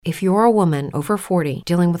If you're a woman over 40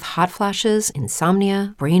 dealing with hot flashes,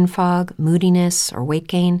 insomnia, brain fog, moodiness, or weight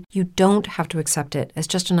gain, you don't have to accept it as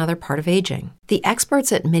just another part of aging. The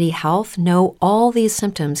experts at MIDI Health know all these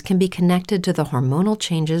symptoms can be connected to the hormonal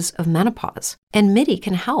changes of menopause. And MIDI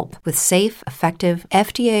can help with safe, effective,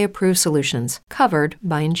 FDA-approved solutions covered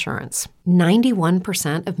by insurance.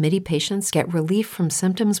 91% of MIDI patients get relief from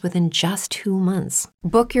symptoms within just 2 months.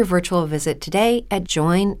 Book your virtual visit today at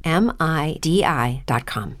joinmidi.com.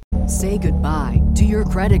 Say goodbye to your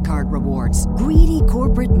credit card rewards. Greedy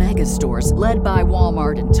corporate mega stores, led by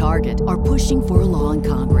Walmart and Target, are pushing for a law in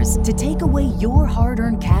Congress to take away your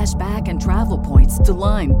hard-earned cash back and travel points to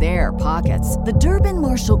line their pockets. The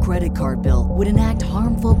Durbin-Marshall credit card bill would enact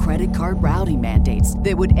harmful credit card routing mandates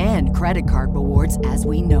that would end credit card rewards as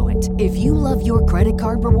we know it. If you love your credit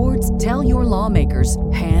card rewards, tell your lawmakers,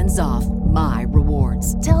 hands off my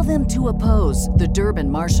rewards. Tell them to oppose the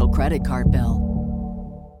Durbin-Marshall credit card bill.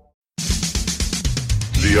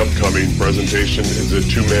 The upcoming presentation is a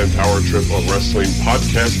two-man power trip of wrestling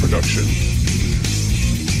podcast production.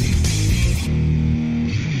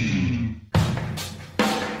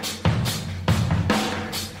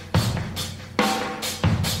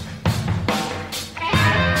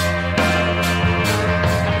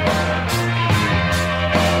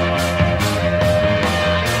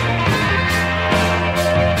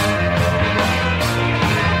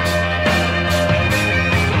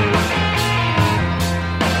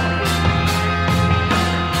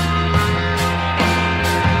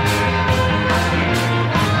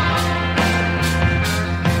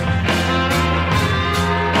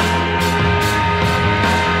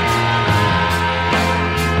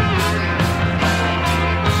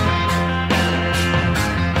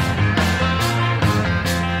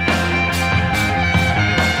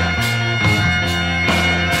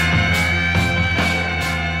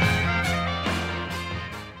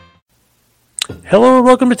 Hello and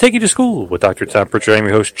welcome to Take You to School with Dr. Tom Pritchard. I'm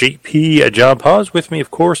your host, JP John Paz. With me,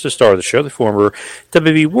 of course, the star of the show, the former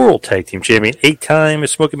WWE World Tag Team Champion, 8-time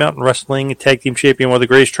Smoky Mountain Wrestling Tag Team Champion, one of the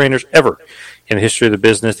greatest trainers ever in the history of the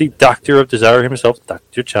business, the Doctor of Desire himself,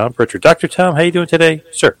 Dr. Tom Pritchard. Dr. Tom, how you doing today,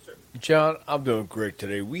 sir? John, I'm doing great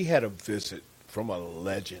today. We had a visit from a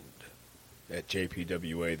legend at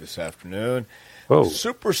JPWA this afternoon. Whoa.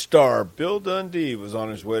 Superstar Bill Dundee was on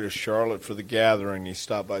his way to Charlotte for the gathering. He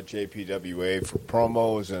stopped by JPWA for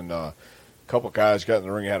promos, and a couple guys got in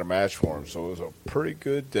the ring and had a match for him. So it was a pretty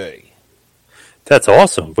good day. That's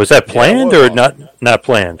awesome. Was that planned or not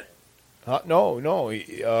planned? No.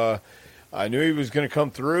 I knew he was going to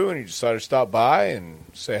come through, and he decided to stop by and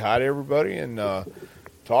say hi to everybody and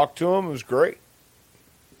talk to him. It was great.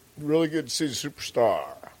 Really good to see the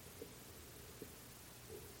superstar.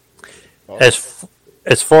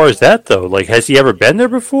 As far as that, though, like, has he ever been there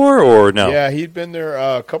before or no? Yeah, he'd been there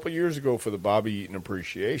a couple years ago for the Bobby Eaton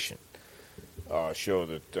Appreciation show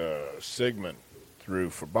that Sigmund threw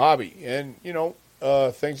for Bobby. And,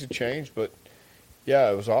 things had changed, but, yeah,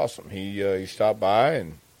 it was awesome. He stopped by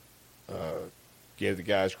and gave the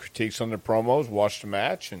guys critiques on their promos, watched the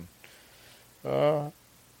match, and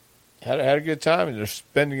had a good time. And they're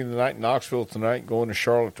spending the night in Knoxville tonight, going to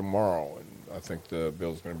Charlotte tomorrow. And I think the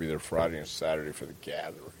Bill's going to be there Friday and Saturday for the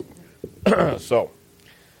gathering. So,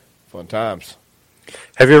 fun times.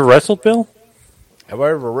 Have you ever wrestled Bill? Have I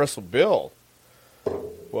ever wrestled Bill?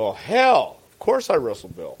 Well, hell, of course I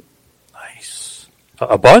wrestled Bill. Nice.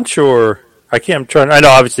 A bunch, or I know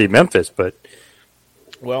obviously Memphis, but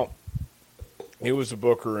well, he was a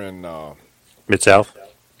booker in Mid-South,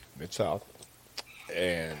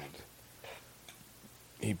 and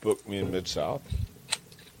he booked me in Mid-South,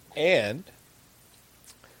 and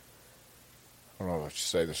I don't know if I should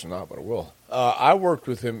say this or not, but I will. I worked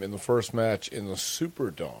with him in the first match in the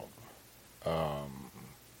Superdome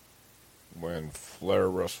when Flair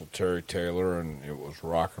wrestled Terry Taylor, and it was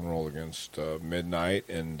Rock and Roll against Midnight.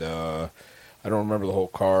 And I don't remember the whole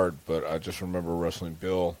card, but I just remember wrestling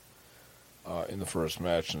Bill in the first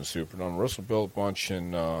match in the Superdome. Wrestled Bill a bunch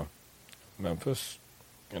in Memphis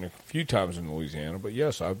and a few times in Louisiana. But,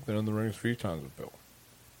 yes, I've been in the ring a few times with Bill.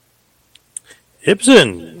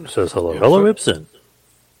 Ibsen says hello. Ibsen. Hello, Ibsen.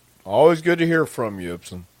 Always good to hear from you,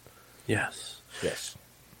 Ibsen. Yes.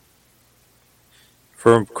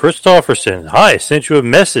 From Christofferson. Hi, I sent you a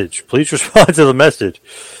message. Please respond to the message.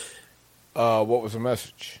 What was the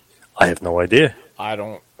message? I have no idea. I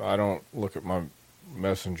don't look at my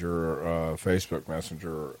messenger, Facebook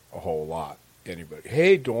Messenger, a whole lot. Anybody?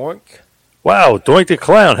 Hey, Doink. Wow, Doink the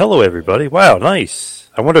Clown. Hello, everybody. Wow, nice.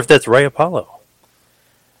 I wonder if that's Ray Apollo.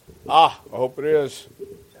 I hope it is.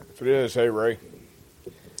 If it is, hey, Ray.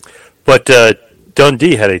 But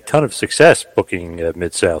Dundee had a ton of success booking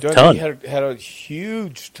Mid-South. Dundee had a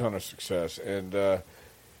huge ton of success, and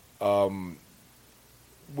when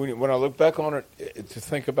I look back on it, to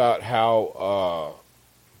think about how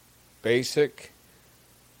basic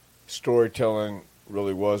storytelling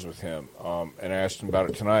really was with him, and I asked him about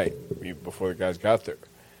it tonight before the guys got there,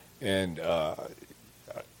 and I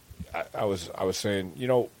was saying,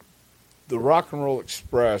 the Rock and Roll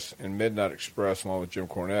Express and Midnight Express, along with Jim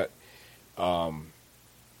Cornette,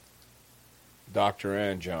 Dr.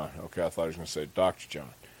 and John. Okay, I thought he was going to say Dr. John.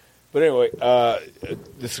 But anyway,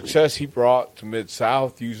 the success he brought to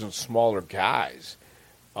Mid-South using smaller guys,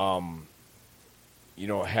 having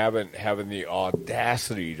the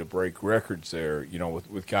audacity to break records there,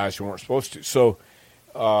 with guys who weren't supposed to. So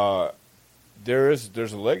there's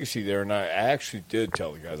a legacy there, and I actually did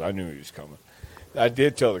tell the guys. I knew he was coming. I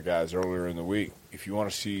did tell the guys earlier in the week, if you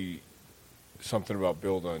want to see something about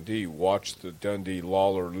Bill Dundee, watch the Dundee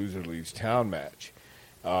Lawler Loser Leaves Town match,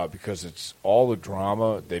 because it's all the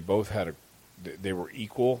drama. They both they were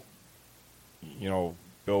equal.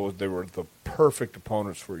 Bill, they were the perfect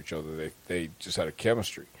opponents for each other. They just had a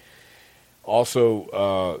chemistry.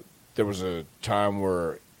 Also, there was a time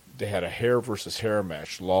where they had a hair versus hair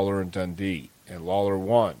match, Lawler and Dundee, and Lawler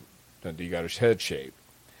won. Dundee got his head shaved.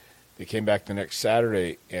 They came back the next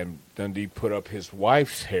Saturday, and Dundee put up his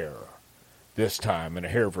wife's hair this time in a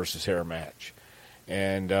hair versus hair match.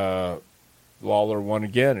 And Lawler won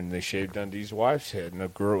again, and they shaved Dundee's wife's head. And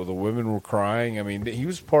the women were crying. I mean, he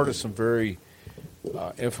was part of some very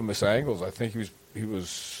infamous angles. I think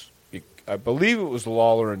I believe it was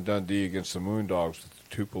Lawler and Dundee against the Moondogs with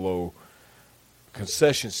the Tupelo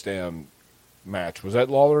concession stand match. Was that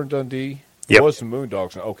Lawler and Dundee? Yep. It was the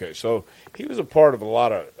Moondogs. Okay, so he was a part of a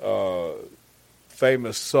lot of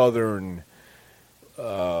famous Southern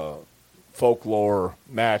folklore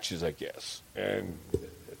matches, I guess. And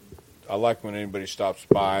I like when anybody stops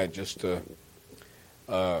by just to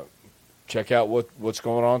check out what's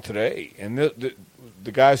going on today. And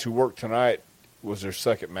the guys who worked tonight was their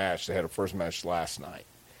second match. They had a first match last night.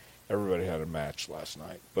 Everybody had a match last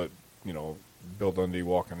night. But, Bill Dundee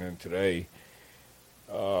walking in today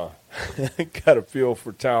got a feel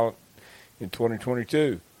for talent in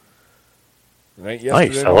 2022. It ain't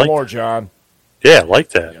yesterday no more, John. Yeah, I like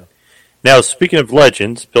that. Yeah. Now, speaking of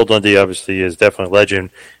legends, Bill Dundee obviously is definitely a legend.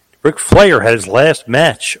 Ric Flair had his last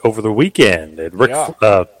match over the weekend.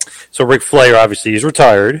 So Ric Flair, obviously, is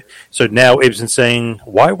retired. So now Ibsen's saying,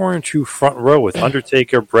 why weren't you front row with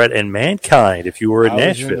Undertaker, Bret, and Mankind if you were in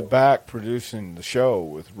Nashville? I was in the back producing the show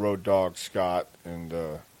with Road Dogg Scott and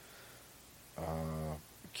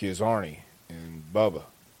Chiazarni and Bubba.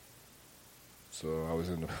 So I was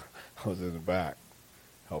in the back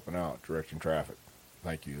helping out, directing traffic.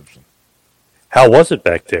 Thank you, Ibsen. How was it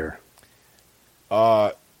back there?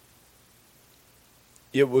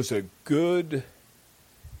 It was a good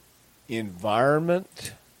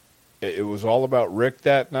environment. It was all about Rick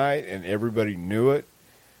that night, and everybody knew it.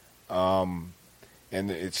 And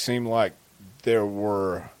it seemed like there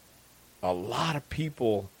were a lot of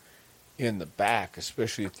people in the back,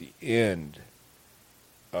 especially at the end.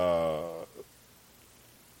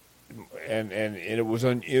 And it was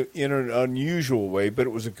in an unusual way, but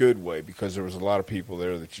it was a good way because there was a lot of people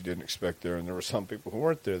there that you didn't expect there, and there were some people who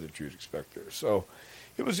weren't there that you'd expect there. So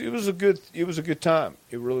it was a good time.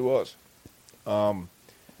 It really was.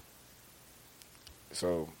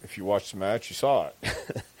 So if you watched the match, you saw it.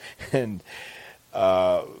 And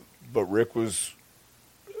but Rick was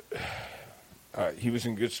he was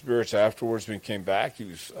in good spirits afterwards when he came back. He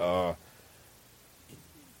was.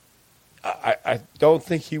 I don't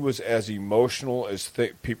think he was as emotional as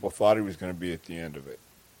people thought he was going to be at the end of it,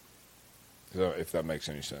 if that makes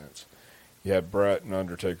any sense. You had Bret and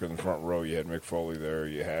Undertaker in the front row. You had Mick Foley there.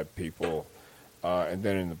 You had people, and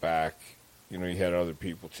then in the back, you had other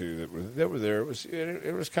people too that were there.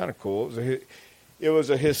 It was kind of cool. It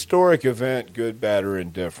was a historic event, good, bad, or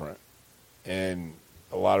indifferent, and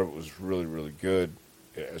a lot of it was really, really good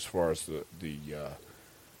as far as the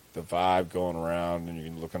vibe going around, and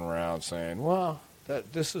you're looking around saying, "Well,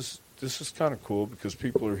 this is kind of cool because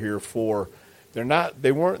people are here for."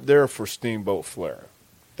 They weren't there for Steamboat Flair.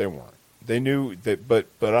 They weren't. They knew that, but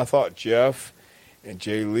I thought Jeff and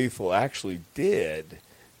Jay Lethal actually did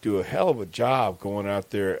do a hell of a job going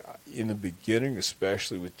out there in the beginning,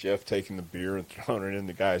 especially with Jeff taking the beer and throwing it in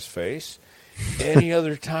the guy's face. Any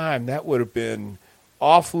other time, that would have been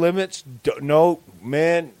off limits. No,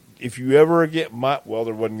 man. If you ever get there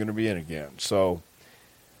wasn't going to be any again. So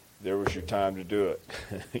there was your time to do it.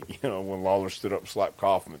 When Lawler stood up and slapped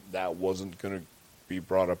Kaufman, that wasn't going to be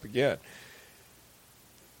brought up again.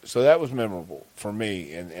 so that was memorable for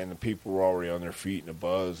me, and the people were already on their feet and a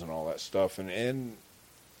buzz and all that stuff, and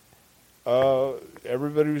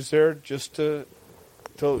everybody was there just to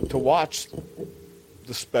watch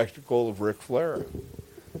the spectacle of Ric Flair.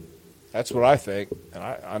 That's what I think, and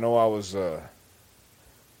I know I was.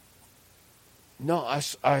 No,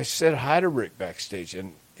 I said hi to Rick backstage,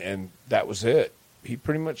 and that was it. He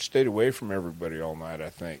pretty much stayed away from everybody all night, I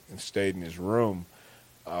think, and stayed in his room.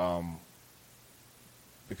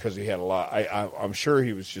 Because he had a lot. I'm sure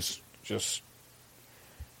he was just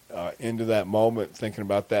into that moment, thinking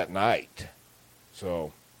about that night.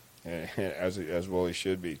 So, as well he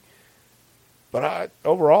should be. But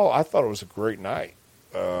overall, I thought it was a great night.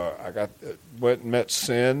 I went and met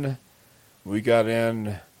Sin. We got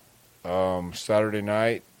in Saturday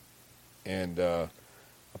night, and I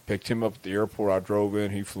picked him up at the airport. I drove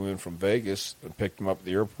in. He flew in from Vegas and picked him up at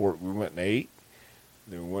the airport. We went and ate.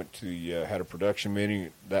 Then we went to had a production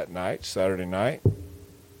meeting that night, Saturday night,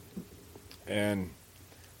 and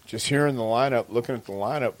just hearing the lineup, looking at the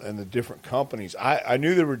lineup and the different companies. I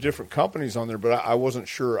knew there were different companies on there, but I wasn't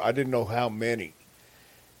sure. I didn't know how many,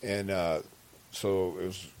 and so it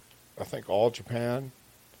was, I think, All Japan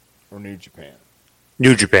or New Japan.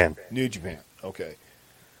 New Japan. New Japan. Okay.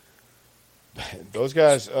 Those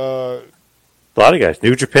guys. A lot of guys.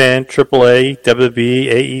 New Japan, AAA,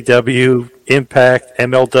 WWE, AEW, Impact,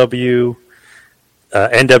 MLW,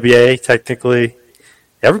 NWA, technically.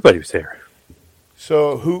 Everybody was there.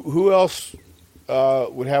 So who else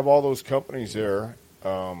would have all those companies there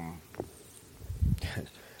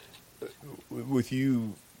with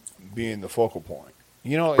you being the focal point?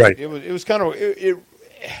 You know, right. It was kind of it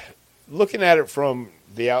looking at it from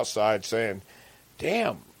the outside, saying,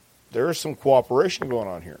 "Damn, there is some cooperation going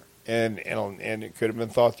on here." And it could have been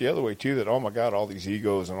thought the other way too, that, oh my God, all these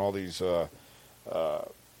egos and all these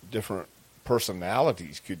different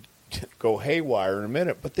personalities could go haywire in a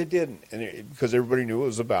minute, but they didn't, and because everybody knew it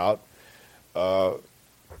was about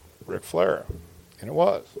Ric Flair, and it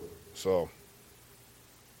was. So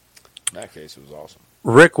in that case, it was awesome.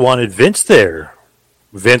 Rick wanted Vince there.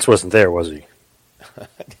 Vince wasn't there, was he? I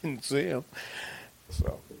didn't see him.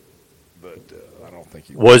 So, but I don't think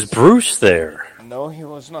he was. Bruce there? No, he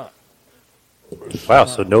was not. Wow,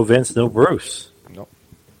 so no Vince, no Bruce. Nope.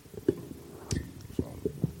 So,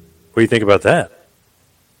 what do you think about that?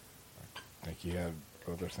 I think he had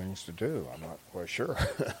other things to do. I'm not quite sure.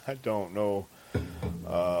 I don't know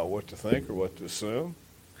what to think or what to assume.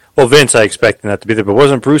 Well, Vince, I expected not to be there, but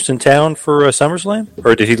wasn't Bruce in town for SummerSlam?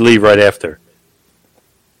 Or did he leave right after?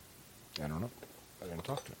 I don't know. I didn't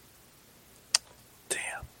talk to him.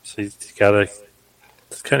 Damn. So he's got that's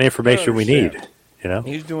the kind of information we need. You know?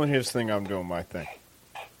 He's doing his thing, I'm doing my thing.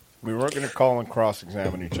 We weren't going to call and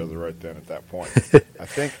cross-examine each other right then at that point. I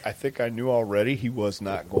think I knew already he was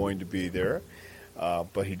not going to be there,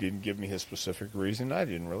 but he didn't give me his specific reason. I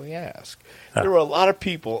didn't really ask. There were a lot of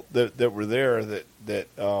people that were there that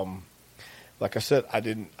like I said, I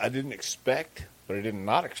didn't expect, but I did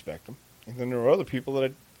not expect them. And then there were other people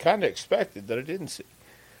that I kind of expected that I didn't see.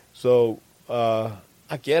 So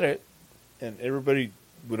I get it, and everybody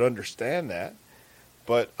would understand that.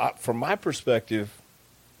 But from my perspective,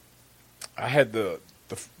 I had the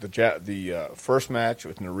first match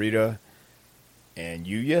with Narita and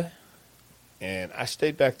Yuya, and I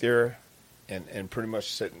stayed back there and pretty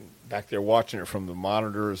much sitting back there watching it from the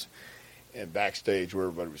monitors and backstage where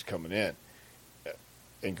everybody was coming in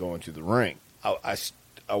and going to the ring. I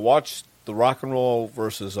watched the Rock and Roll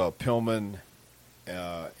versus Pillman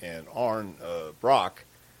and Arn Brock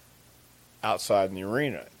outside in the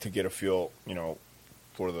arena to get a feel,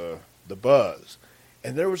 for the buzz.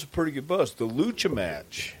 And there was a pretty good buzz. The Lucha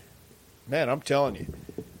match, man, I'm telling you,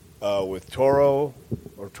 with Toro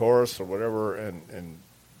or Taurus or whatever, and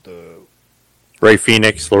the Ray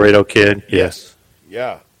Phoenix, Laredo Kid. Yes.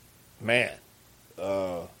 Yeah. Man.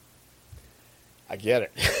 I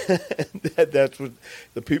get it. That's what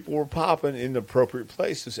the people were popping in the appropriate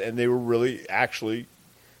places, and they were really actually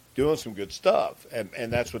doing some good stuff,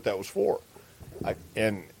 and that's what that was for. I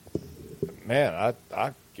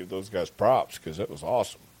give those guys props because it was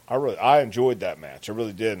awesome. I enjoyed that match. I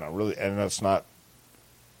really did, and that's not,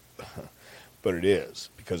 but it is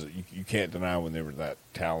because you can't deny when they were that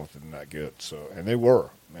talented and that good. So, and they were,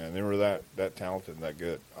 man, they were that talented and that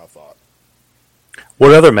good. I thought.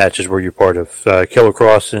 What other matches were you part of? Killer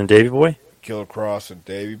Kross and Davey Boy? Killer Kross and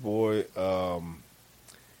Davey Boy,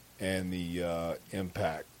 and the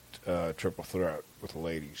Impact Triple Threat with the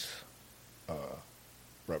ladies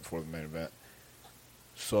right before the main event.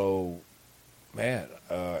 So, man,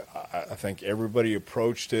 I think everybody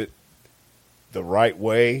approached it the right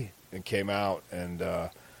way and came out and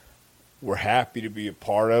we're happy to be a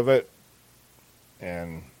part of it,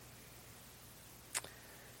 and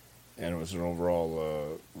it was an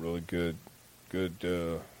overall really good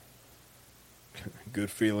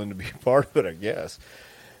feeling to be a part of it, I guess.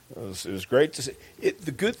 It was great to see.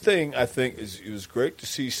 The good thing, I think, is it was great to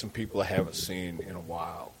see some people I haven't seen in a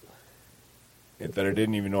while that I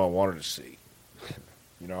didn't even know I wanted to see.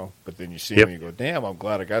 You know, but then you see him and you go, damn, I'm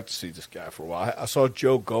glad I got to see this guy for a while. I saw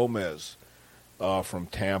Joe Gomez from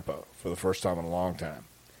Tampa for the first time in a long time.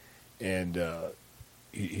 And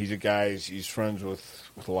he's a guy, he's friends with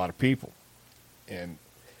a lot of people. And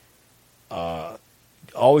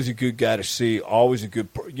always a good guy to see, always a good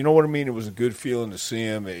 – you know what I mean? It was a good feeling to see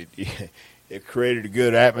him. It created a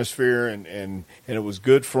good atmosphere, and it was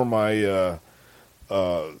good for my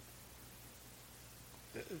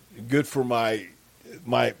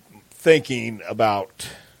my thinking about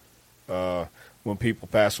when people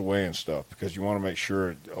pass away and stuff, because you want to make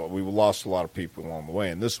sure we lost a lot of people along the way.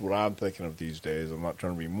 And this is what I'm thinking of these days. I'm not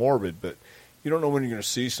trying to be morbid, but you don't know when you're going to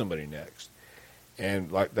see somebody next.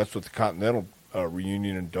 And like that's what the Continental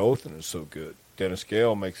reunion in Dothan is so good. Dennis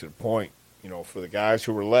Gale makes it a point, you know, for the guys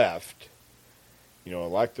who were left, you know,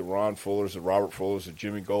 like the Ron Fullers, the Robert Fullers, the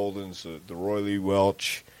Jimmy Goldens, the Roy Lee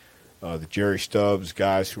Welch, the Jerry Stubbs,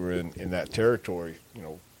 guys who are in that territory, you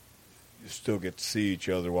know, you still get to see each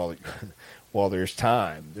other while there's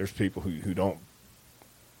time. There's people who don't,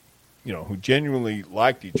 you know, who genuinely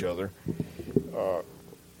liked each other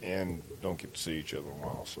and don't get to see each other in a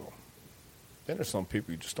while. So then there's some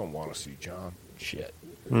people you just don't want to see, John. Shit.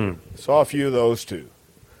 Saw a few of those too.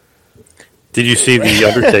 Did you see the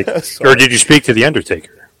Undertaker? Or did you speak to the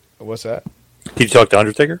Undertaker? What's that? Did you talk to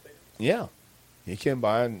Undertaker? Yeah. He came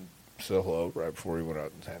by and said hello right before he went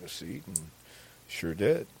out and had a seat, and sure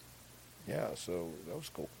did. Yeah, so that was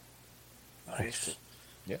cool. Nice. Cool.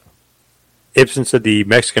 Yeah. Ibsen said the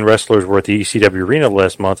Mexican wrestlers were at the ECW Arena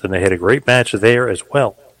last month, and they had a great match there as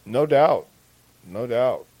well. No doubt. No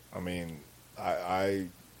doubt. I mean, I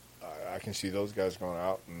can see those guys going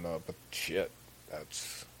out, and but shit,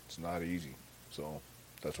 it's not easy. So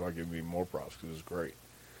that's why I give me more props, because it was great.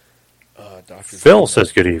 Dr. Phil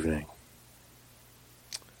says good evening.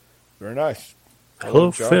 Very nice.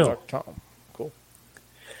 Hello, John, Phil. Dr. Tom. Cool.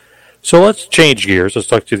 So let's change gears. Let's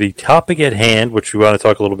talk to the topic at hand, which we want to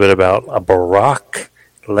talk a little bit about. Brock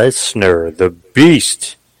Lesnar, the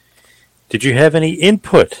Beast. Did you have any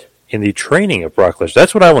input in the training of Brock Lesnar?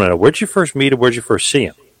 That's what I want to know. Where'd you first meet him? Where'd you first see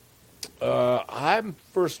him? I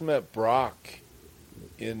first met Brock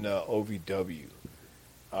in OVW.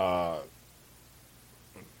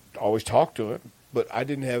 Always talked to him, but I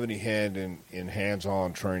didn't have any hand in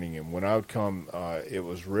hands-on training him. When I would come, it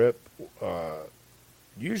was Rip,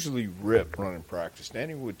 usually Rip running practice.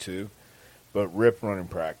 Danny would too, but Rip running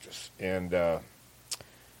practice. And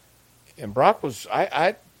Brock was,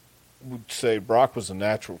 I would say Brock was a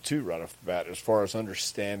natural too right off the bat as far as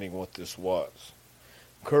understanding what this was.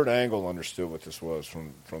 Kurt Angle understood what this was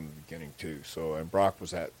from the beginning too. So, and Brock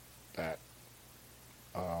was that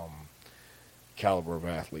caliber of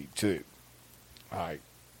athlete too. I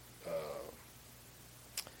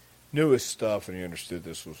knew his stuff, and he understood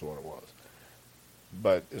this was what it was.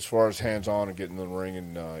 But as far as hands-on and getting in the ring,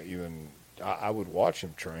 and even I would watch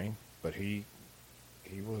him train, but he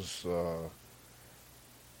was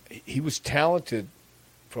talented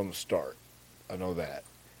from the start. I know that,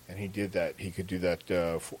 and he did that. He could do that.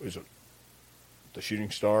 Is it the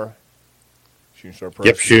Shooting Star? Shooting Star Press.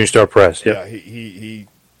 Yep, Shooting Star Press. Yep. Yeah, he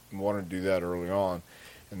wanted to do that early on,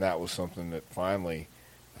 and that was something that finally,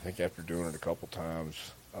 I think after doing it a couple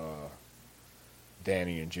times,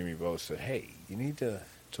 Danny and Jimmy both said, hey, you need to,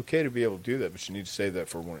 it's okay to be able to do that, but you need to save that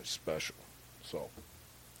for when it's special. So,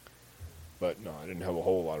 but no, I didn't have a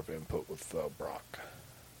whole lot of input with Brock.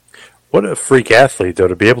 What a freak athlete, though,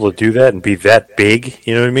 to be able to do that and be that big,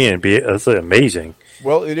 you know what I mean? And that's amazing.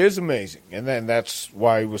 Well, it is amazing, and then that's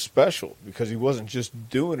why he was special, because he wasn't just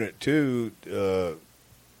doing it to do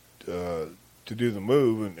the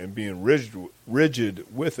move and being rigid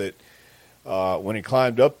with it. When he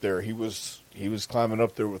climbed up there, he was climbing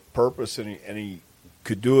up there with purpose, and he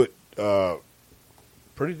could do it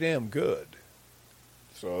pretty damn good.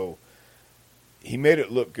 So he made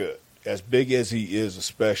it look good, as big as he is,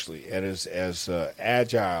 especially, and as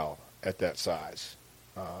agile at that size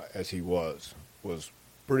as he was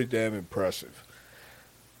pretty damn impressive.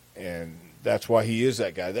 And that's why he is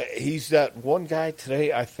that guy. He's that one guy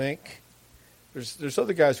today, I think. There's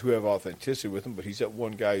other guys who have authenticity with him, but he's that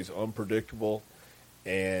one guy who's unpredictable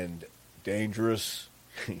and dangerous.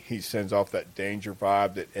 He sends off that danger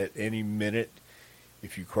vibe that at any minute,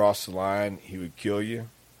 if you cross the line, he would kill you.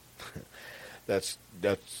 That's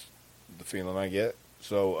the feeling I get.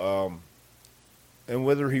 So, and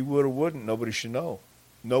whether he would or wouldn't, nobody should know.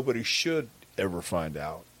 Nobody should ever find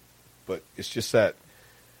out. But it's just that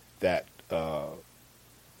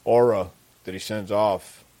aura that he sends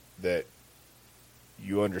off that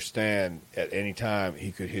you understand at any time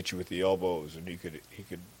he could hit you with the elbows and he could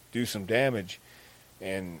do some damage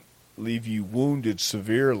and leave you wounded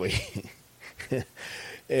severely.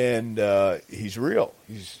 And he's real.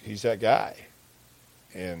 He's that guy.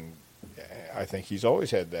 And I think he's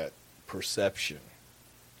always had that perception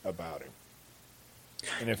about him.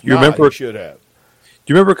 And if you not, he should have. Do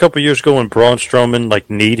you remember a couple of years ago when Braun Strowman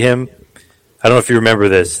kneed him? I don't know if you remember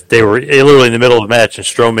this. They were literally in the middle of a match, and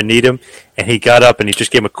Strowman kneed him, and he got up and he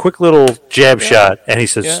just gave him a quick little jab shot, and he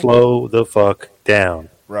said, "Slow the fuck down."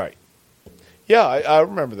 Right. Yeah, I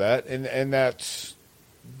remember that, and that's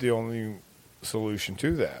the only solution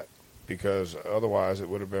to that, because otherwise it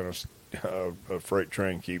would have been a freight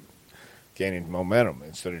train keep gaining momentum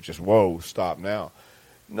instead of just, whoa, stop now.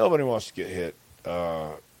 Nobody wants to get hit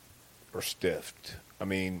or stiffed. I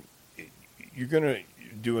mean, you're going to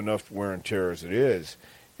do enough wear and tear as it is,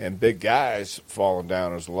 and big guys falling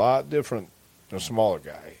down is a lot different than a smaller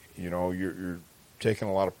guy. You're taking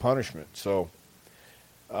a lot of punishment. So,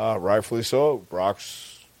 rightfully so,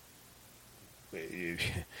 Brock's,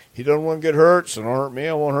 he doesn't want to get hurt, so don't hurt me,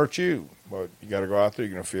 I won't hurt you. But you got to go out there,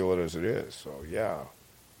 you're going to feel it as it is. So, yeah,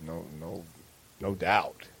 no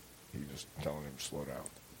doubt. He's just telling him to slow down.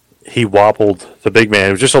 He wobbled the big man.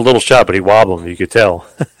 It was just a little shot, but he wobbled him. You could tell.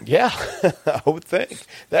 Yeah, I would think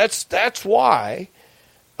that's why.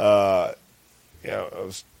 We were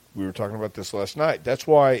talking about this last night. That's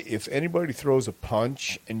why if anybody throws a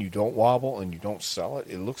punch and you don't wobble and you don't sell it,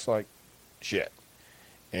 it looks like shit,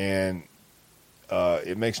 and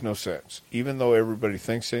it makes no sense. Even though everybody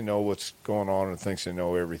thinks they know what's going on and thinks they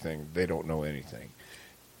know everything, they don't know anything,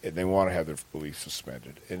 and they want to have their belief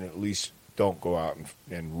suspended, and at least don't go out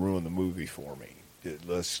and ruin the movie for me.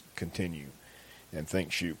 Let's continue and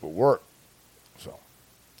think, shoot, but work. So,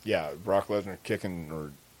 yeah, Brock Lesnar kicking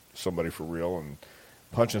or somebody for real and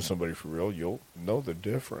punching somebody for real, you'll know the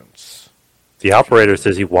difference. The operator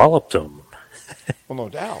says he walloped him. Well, no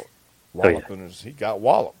doubt. Walloping is, he got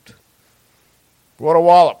walloped. What a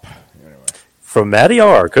wallop. Anyway. From Matty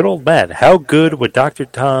R., good old Matt, how good would Dr.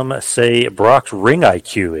 Tom say Brock's ring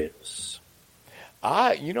IQ is?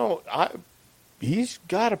 He's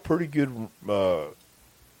got a pretty good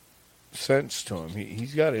sense to him.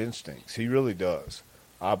 He's got instincts. He really does.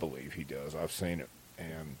 I believe he does. I've seen it,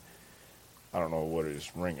 and I don't know what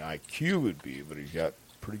his ring IQ would be, but he's got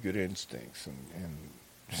pretty good instincts and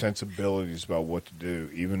sensibilities about what to do,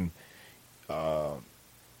 even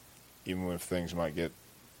if things might get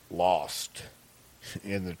lost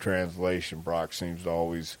in the translation. Brock seems to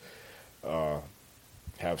always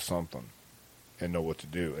have something and know what to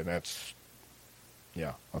do, and that's,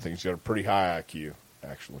 yeah, I think he's got a pretty high IQ,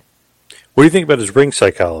 actually. What do you think about his ring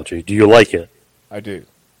psychology? Do you like it? I do.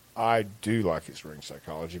 I do like his ring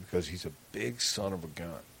psychology because he's a big son of a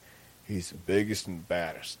gun. He's the biggest and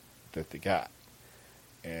baddest that they got.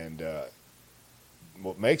 And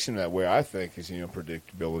what makes him that way, I think, is the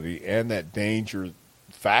unpredictability and that danger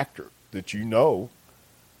factor that you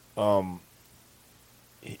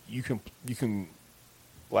can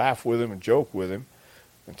laugh with him and joke with him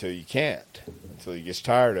until you can't, until he gets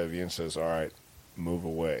tired of you and says, all right, move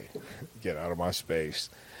away, get out of my space,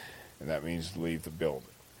 and that means leave the building.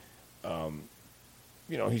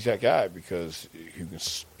 He's that guy because he can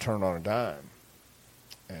turn on a dime,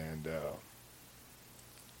 and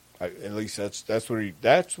at least that's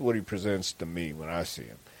what he presents to me when I see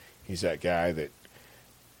him. He's that guy that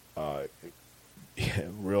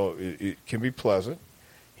it can be pleasant.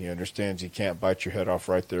 He understands he can't bite your head off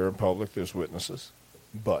right there in public. There's witnesses,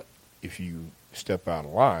 but if you step out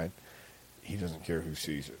of line, he doesn't care who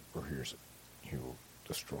sees it or hears it. He will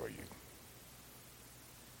destroy you.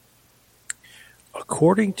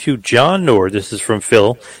 According to John Nord, this is from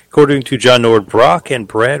Phil, according to John Nord, Brock and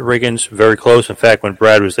Brad Riggins very close. In fact, when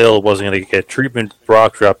Brad was ill, wasn't going to get treatment,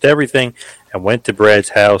 Brock dropped everything and went to Brad's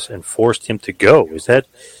house and forced him to go. Is that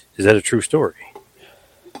a true story?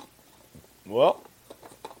 Well,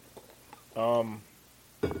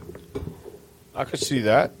 I could see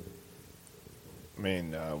that. I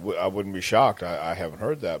mean, I wouldn't be shocked. I haven't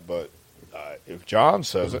heard that, but if John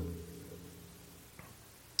says it,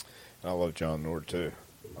 and I love John Nord too.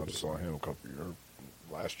 I just saw him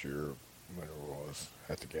last year, whenever it was,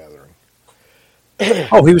 at the gathering.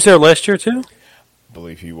 Oh, he was there last year too? I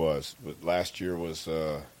believe he was, but last year was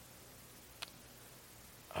that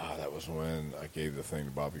was when I gave the thing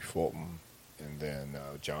to Bobby Fulton, and then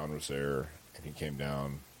John was there, and he came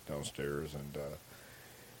down downstairs, and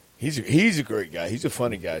he's a great guy. He's a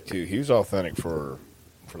funny guy too. He was authentic for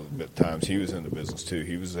the times he was in the business too.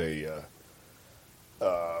 He was he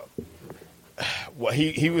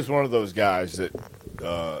was one of those guys that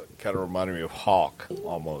kind of reminded me of Hawk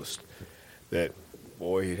almost. That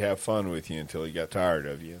boy, he'd have fun with you until he got tired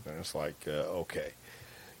of you. Then it's like, okay,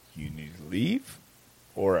 you need to leave,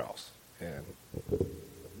 or else. And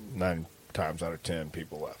 9 times out of 10,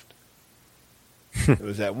 people left. It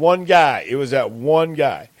was that one guy.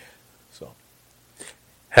 So,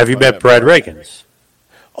 have you met Brad Reagans?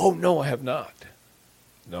 Oh, no, I have not.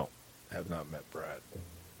 No, I have not met Brad.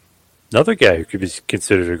 Another guy who could be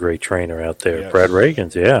considered a great trainer out there. Yes. Brad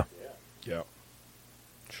Reagans, yeah. Yeah,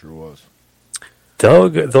 sure was.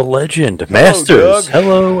 Doug the Legend. Hello, Masters. Doug.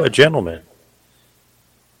 Hello, a gentleman.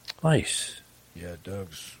 Nice. Yeah,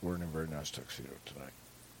 Doug's wearing a very nice tuxedo tonight.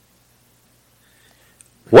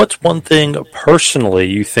 What's one thing personally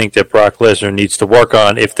you think that Brock Lesnar needs to work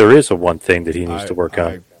on, if there is a one thing that he needs to work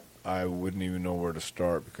on? I wouldn't even know where to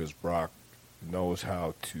start because Brock knows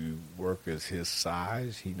how to work as his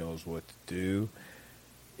size. He knows what to do.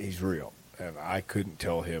 He's real. And I couldn't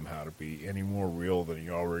tell him how to be any more real than he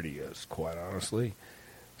already is, quite honestly.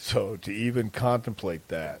 So to even contemplate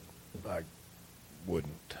that, I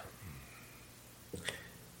wouldn't.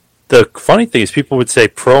 The funny thing is people would say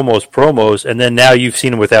promos, and then now you've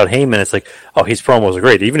seen him without Heyman. It's like, oh, his promos are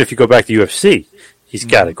great. Even if you go back to UFC, he's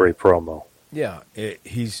got a great promo. Yeah,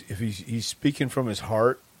 he's speaking from his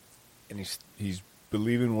heart, and he's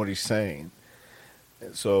believing what he's saying.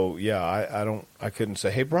 So yeah, I couldn't say,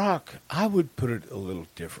 hey Brock, I would put it a little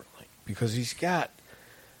differently because he's got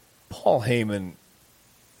Paul Heyman.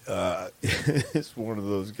 Is one of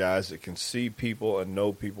those guys that can see people and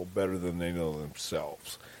know people better than they know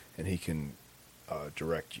themselves, and he can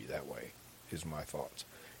direct you that way. Is my thoughts,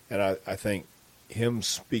 and I think him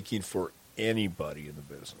speaking for anybody in the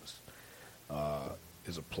business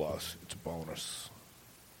is a plus. It's a bonus.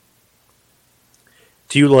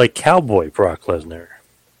 Do you like Cowboy Brock Lesnar?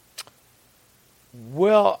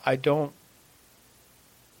 Well, I don't.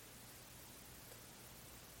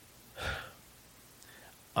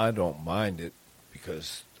 I don't mind it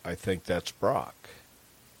because I think that's Brock.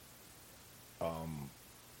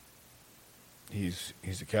 He's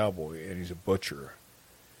a cowboy and he's a butcher,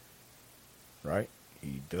 right?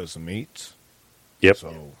 He does the meats. Yep.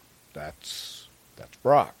 So that's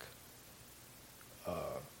Brock,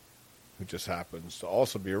 who just happens to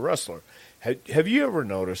also be a wrestler. Have you ever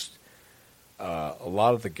noticed a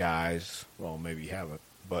lot of the guys? Well, maybe you haven't,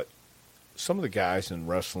 but some of the guys in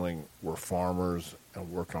wrestling were farmers and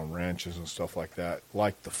worked on ranches and stuff like that,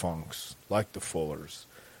 like the Funks, like the Fullers,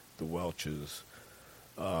 the Welches,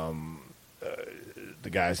 the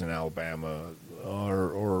guys in Alabama,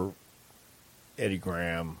 or Eddie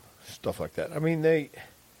Graham, stuff like that. I mean, they,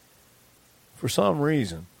 for some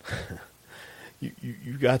reason,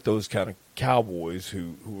 you got those kind of cowboys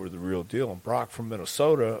who are the real deal. And Brock from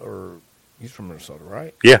Minnesota, or he's from Minnesota,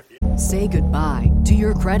 right? Yeah. Say goodbye to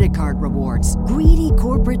your credit card rewards. Greedy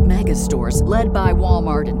corporate mega stores, led by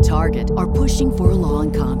Walmart and Target, are pushing for a law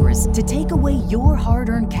in Congress to take away your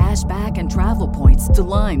hard-earned cash back and travel points to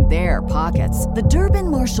line their pockets. The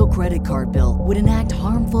Durbin-Marshall credit card bill would enact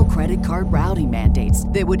harmful credit card routing mandates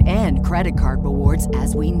that would end credit card rewards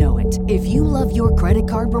as we know it. If you love your credit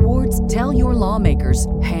card rewards, tell your lawmakers,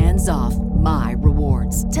 hands off my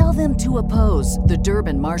rewards. Tell them to oppose the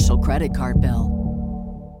Durbin-Marshall credit card bill.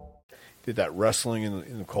 Did that wrestling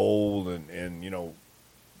in the cold, and you know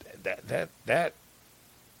that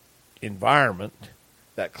environment,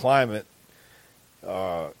 that climate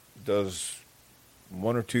does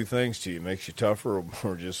one or two things to you: makes you tougher,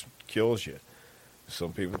 or just kills you.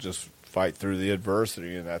 Some people just fight through the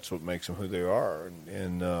adversity, and that's what makes them who they are.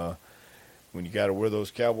 And when you got to wear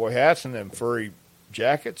those cowboy hats and them furry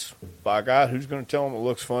jackets, by God, who's going to tell them it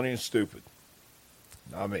looks funny and stupid?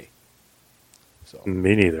 Not me. So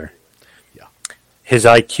Me neither. yeah. His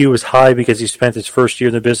IQ is high because he spent his first year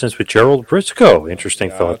in the business with Gerald Briscoe. Interesting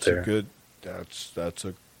thought that's there. That's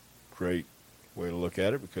a great way to look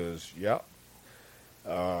at it because,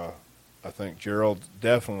 I think Gerald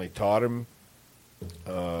definitely taught him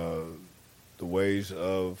the ways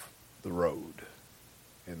of the road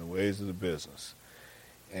and the ways of the business.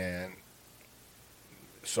 And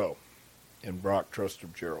so, and Brock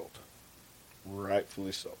trusted Gerald.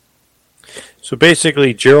 Rightfully so. So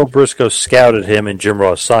basically, Gerald Briscoe scouted him and Jim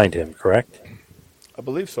Ross signed him, correct? I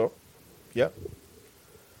believe so. Yep.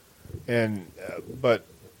 And but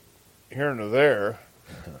here and there,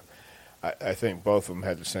 I think both of them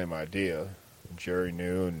had the same idea. Jerry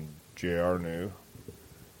knew and JR knew.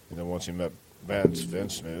 And then once he met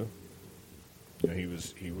Vince knew. You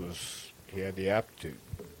know, he had the aptitude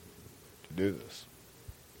to do this.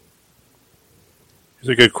 Here's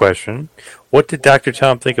a good question. What did Dr.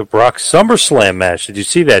 Tom think of Brock's SummerSlam match? Did you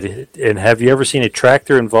see that? And have you ever seen a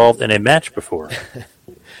tractor involved in a match before?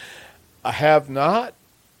 I have not,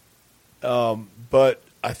 but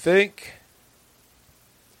I think,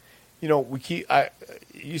 you know, it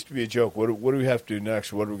used to be a joke. What do we have to do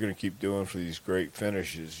next? What are we going to keep doing for these great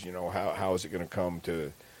finishes? You know, how is it going to come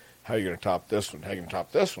to, how are you going to top this one? How are you going to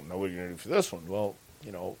top this one? No, what are you going to do for this one? Well,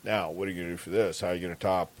 you know, now what are you going to do for this? How are you going to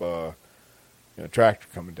top, tractor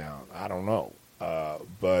coming down? I don't know.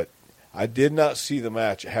 But I did not see the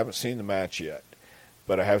match. I haven't seen the match yet,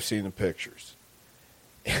 but I have seen the pictures.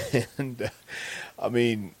 And, I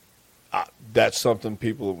mean, that's something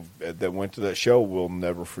people that went to that show will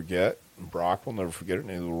never forget. Brock will never forget it,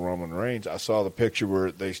 neither will Roman Reigns. I saw the picture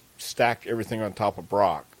where they stacked everything on top of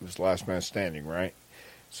Brock. It was last man standing, right?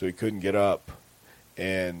 So he couldn't get up.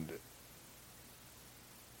 And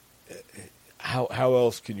how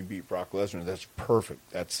else can you beat Brock Lesnar? That's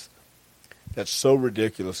perfect. That's so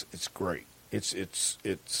ridiculous. It's great.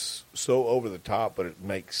 It's so over the top, but it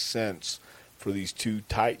makes sense for these two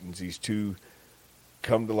titans, these two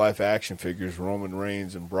come-to-life action figures, Roman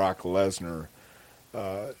Reigns and Brock Lesnar.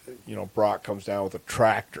 Brock comes down with a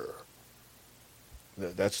tractor.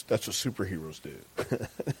 That's what superheroes do.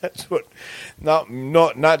 That's what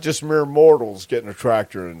not just mere mortals getting a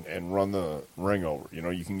tractor and run the ring over. You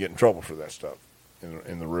know, you can get in trouble for that stuff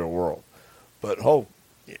in the real world. But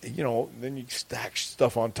then you stack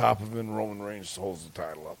stuff on top of it, and Roman Reigns holds the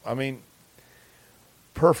title up. I mean,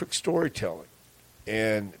 perfect storytelling.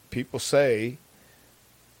 And people say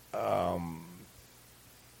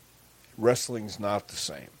wrestling's not the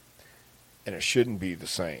same, and it shouldn't be the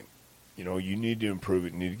same. You know, you need to improve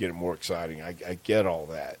it. You need to get it more exciting. I get all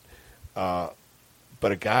that.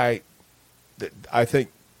 But a guy that I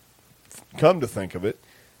think, come to think of it,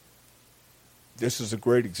 this is a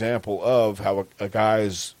great example of how a guy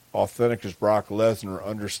as authentic as Brock Lesnar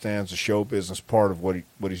understands the show business part of what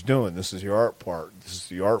he's doing. This is the art part. This is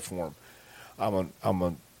the art form. I'm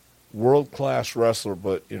a world-class wrestler,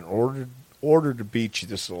 but in order to beat you,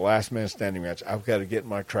 this is the last man standing match. I've got to get in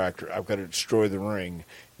my tractor. I've got to destroy the ring,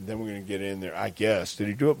 and then we're going to get in there. I guess. Did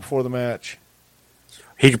he do it before the match?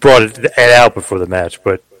 He brought it out before the match,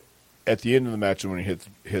 but at the end of the match, when he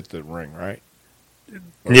hit the ring, right?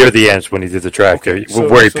 Near the end when he did the tractor, okay.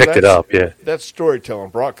 where he picked it up. Yeah, that's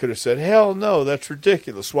storytelling. Brock could have said, "Hell no, that's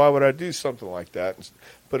ridiculous. Why would I do something like that?"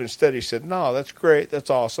 But instead, he said, "No, that's great. That's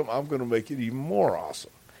awesome. I'm going to make it even more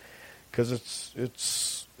awesome because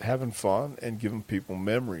it's having fun and giving people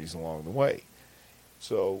memories along the way."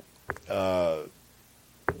 So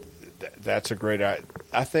that's a great idea.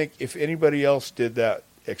 I think if anybody else did that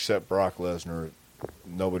except Brock Lesnar,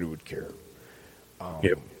 nobody would care.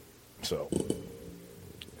 Yep. So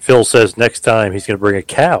Phil says next time he's going to bring a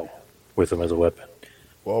cow with him as a weapon.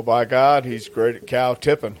 Well, by God, he's great at cow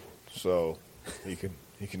tipping, so he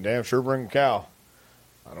can damn sure bring a cow.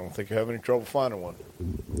 I don't think you have any trouble finding one.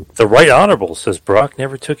 The Right Honorable says Brock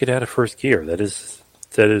never took it out of first gear. That is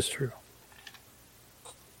true.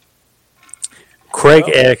 Craig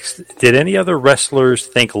asks, did any other wrestlers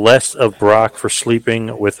think less of Brock for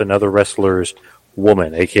sleeping with another wrestler's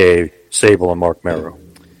woman, a.k.a. Sable and Mark Merrow?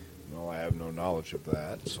 No, I have no knowledge of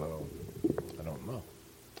that, so I don't know.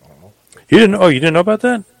 You didn't know about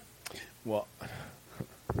that? Well,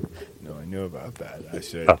 no, I knew about that. I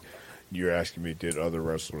said, You're asking me, did other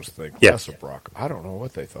wrestlers think less of Brock? I don't know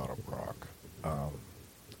what they thought of Brock.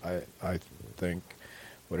 I think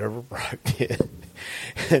whatever Brock did,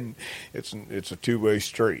 and it's a two-way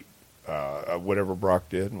street. Whatever Brock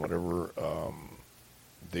did and whatever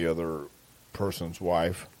the other person's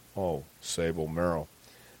wife, Sable Merrill,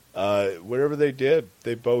 whatever they did,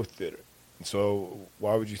 they both did it. So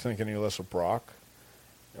why would you think any less of Brock?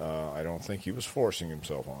 I don't think he was forcing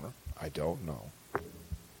himself on her. I don't know. I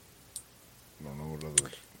don't know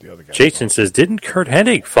what the other guy. Jason says, didn't Kurt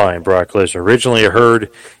Hennig find Brock Lesnar? Originally, I heard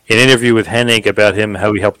an interview with Hennig about him,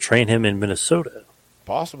 how he helped train him in Minnesota.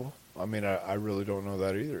 Possible. I mean, I really don't know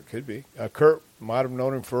that either. It could be. Kurt might have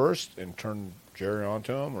known him first and turned Jerry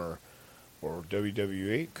onto him, or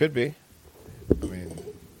WWE. Could be. I mean,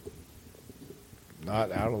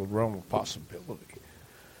 not out of the realm of possibility.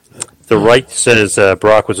 The Right says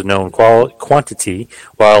Brock was a known quantity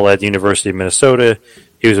while at the University of Minnesota.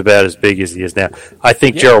 He was about as big as he is now. I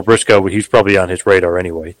think Gerald Briscoe, he was probably on his radar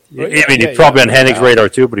anyway. He's probably on Hennig's radar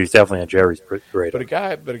too, but he's definitely on Jerry's radar. But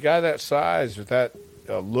a guy that size with that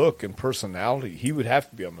look and personality, he would have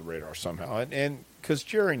to be on the radar somehow. And because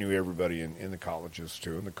Jerry knew everybody in the colleges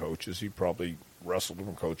too, and the coaches. He probably wrestled them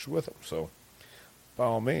and coached with them. So, by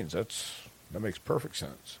all means, that makes perfect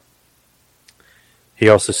sense. He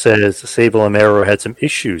also says Sable and Arrow had some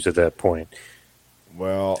issues at that point.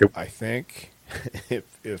 Well, I think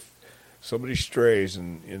if somebody strays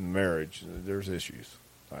in marriage, there's issues.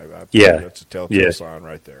 I think that's a telltale sign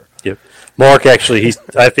right there. Yep. Mark actually,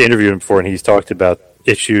 I've interviewed him before, and he's talked about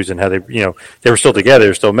issues and how they were still together,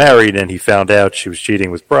 they're still married, and he found out she was cheating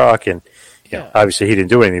with Brock, and obviously he didn't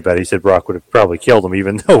do anything about it. He said Brock would have probably killed him,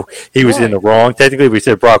 even though he was in the wrong. Technically, we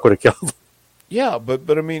said Brock would have killed him. Yeah,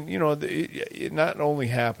 but I mean, it not only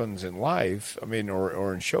happens in life, I mean,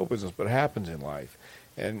 or in show business, but it happens in life.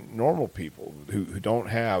 And normal people who don't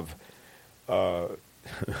have the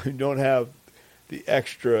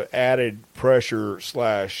extra added pressure /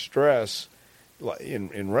 stress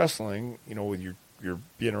in wrestling, with you're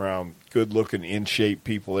being around good looking, in shape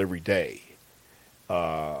people every day.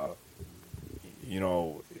 What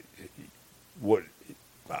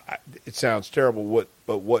it sounds terrible.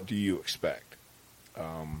 But what do you expect?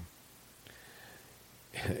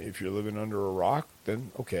 If you're living under a rock,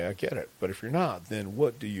 then okay, I get it. But if you're not, then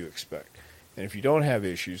what do you expect? And if you don't have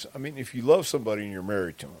issues, I mean, if you love somebody and you're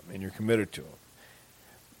married to them and you're committed to them,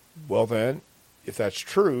 well then, if that's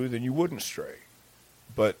true, then you wouldn't stray.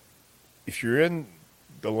 But if you're in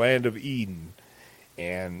the land of Eden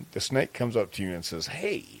and the snake comes up to you and says,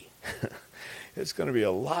 hey, it's going to be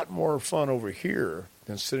a lot more fun over here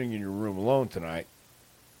than sitting in your room alone tonight,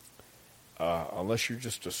 unless you're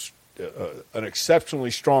just an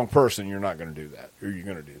exceptionally strong person, you're not going to do that, or you're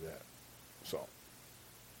going to do that. So,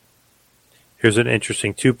 here's an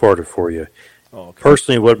interesting two-parter for you. Oh, okay.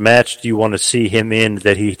 Personally, what match do you want to see him in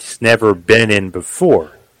that he's never been in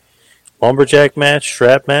before? Lumberjack match,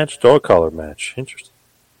 strap match, dog collar match. Interesting.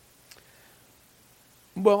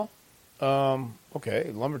 Well,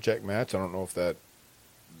 okay, lumberjack match. I don't know if that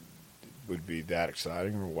would be that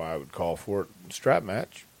exciting or why I would call for it. Strap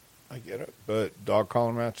match, I get it, but dog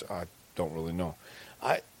collar match, I don't really know.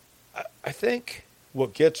 I think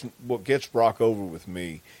what gets Brock over with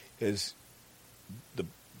me is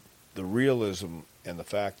the realism and the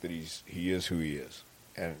fact that he is who he is,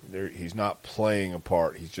 and he's not playing a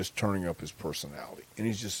part. He's just turning up his personality, and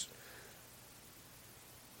he's just,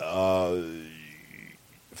 for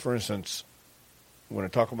instance, when I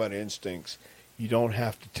talk about instincts, you don't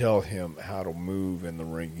have to tell him how to move in the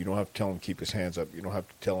ring. You don't have to tell him to keep his hands up. You don't have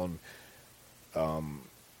to tell him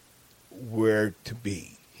where to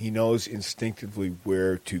be. He knows instinctively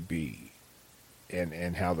where to be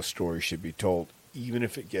and how the story should be told, even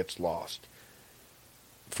if it gets lost.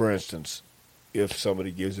 For instance, if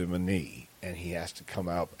somebody gives him a knee and he has to come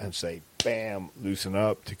out and say, bam, loosen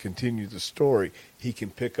up to continue the story, he can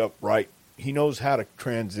pick up right. He knows how to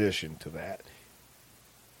transition to that.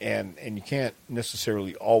 And you can't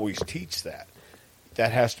necessarily always teach that.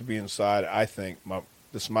 That has to be inside, I think,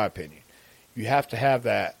 this is my opinion. You have to have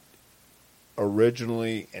that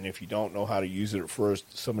originally, and if you don't know how to use it at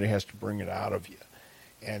first, somebody has to bring it out of you.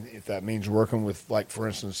 And if that means working with, like, for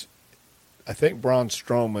instance, I think Braun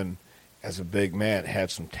Strowman, as a big man,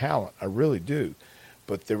 had some talent. I really do.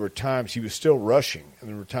 But there were times he was still rushing, and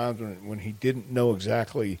there were times when he didn't know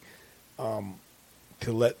exactly how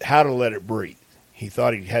to let it breathe. He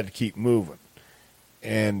thought he had to keep moving.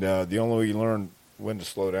 And the only way you learn when to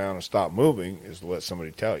slow down and stop moving is to let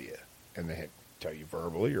somebody tell you. And they tell you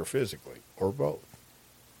verbally or physically, or both.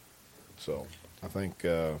 So I think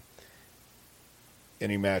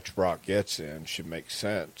any match Brock gets in should make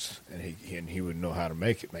sense, and he would know how to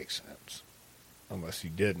make it make sense, unless he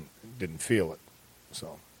didn't feel it.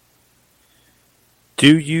 So,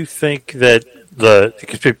 do you think that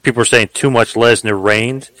because people are saying too much Lesnar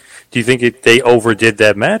reigned, do you think they overdid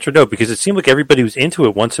that match or no? Because it seemed like everybody was into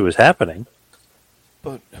it once it was happening.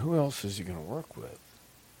 But who else is he going to work with?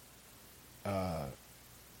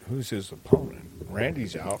 Who's his opponent?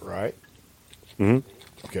 Randy's out, right? Mm-hmm.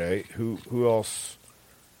 Okay. Who else?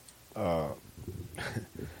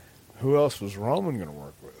 Who else was Roman going to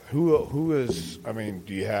work with? Who is? I mean,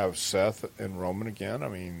 do you have Seth and Roman again? I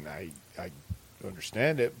mean, I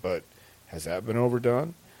understand it, but has that been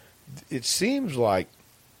overdone? It seems like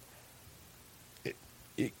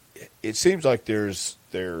it seems like there's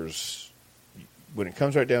when it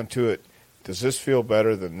comes right down to it, does this feel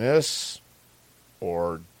better than this,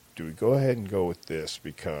 or do we go ahead and go with this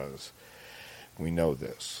because we know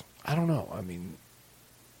this? I don't know. I mean,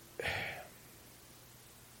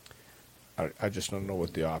 I just don't know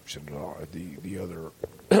what the options are. The other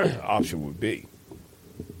option would be.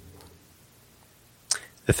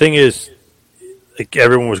 The thing is, like,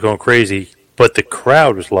 everyone was going crazy. but the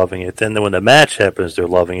crowd was loving it. Then when the match happens, they're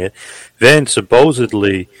loving it. Then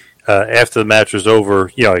supposedly, after the match was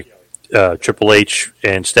over, Triple H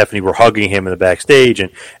and Stephanie were hugging him in the backstage,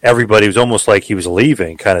 and everybody was almost like he was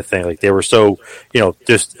leaving, kind of thing. Like they were so,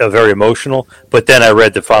 just very emotional. But then I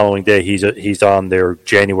read the following day he's on their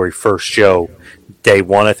January 1st show, day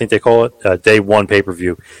one, I think they call it, day one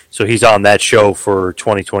pay-per-view. So he's on that show for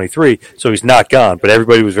 2023. So he's not gone, but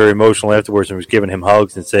everybody was very emotional afterwards and was giving him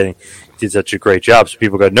hugs and saying he did such a great job. So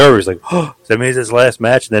people got nervous, like, oh, that means his last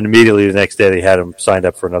match? And then immediately the next day they had him signed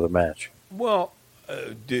up for another match. Well,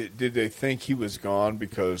 did they think he was gone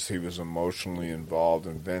because he was emotionally involved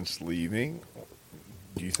in Vince leaving?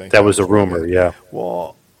 Do you think that was a rumor? Yeah.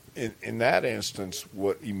 Well, in that instance,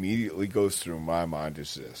 what immediately goes through my mind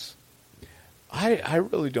is this: I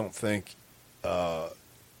really don't think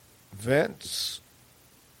Vince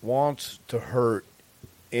wants to hurt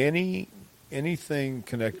anything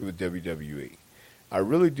connected with WWE. I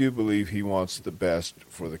really do believe he wants the best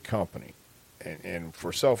for the company. And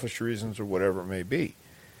for selfish reasons or whatever it may be.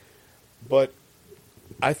 But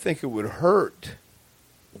I think it would hurt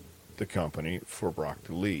the company for Brock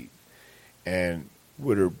to leave. And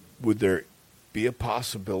would there be a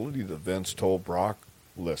possibility that Vince told Brock,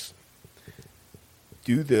 listen,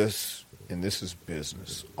 do this, and this is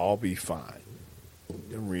business. I'll be fine.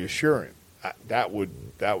 And reassure him. That would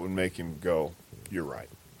make him go, you're right.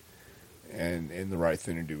 And the right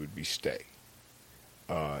thing to do would be stay.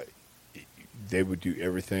 They would do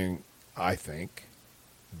everything, I think,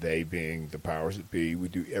 they being the powers that be,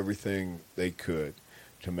 would do everything they could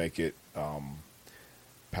to make it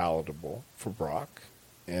palatable for Brock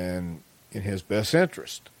and in his best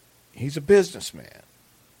interest. He's a businessman.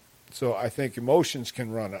 So I think emotions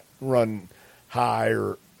can run high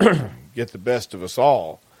or get the best of us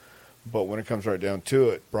all. But when it comes right down to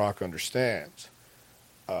it, Brock understands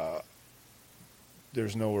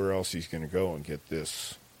there's nowhere else he's going to go and get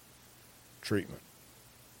this treatment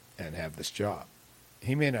and have this job.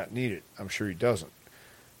 He may not need it. I'm sure he doesn't.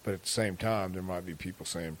 But at the same time, there might be people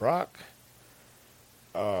saying, Brock,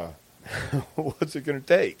 what's it going to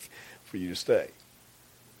take for you to stay?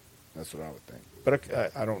 That's what I would think.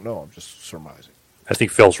 But I don't know. I'm just surmising. I think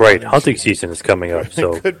Phil's right. Hunting season is coming up.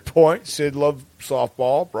 So good point. Sid loves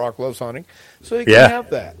softball. Brock loves hunting. So he can have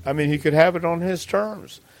that. I mean, he could have it on his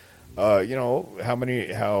terms. However many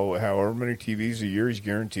TVs a year he's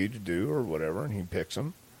guaranteed to do or whatever, and he picks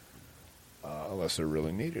them unless they're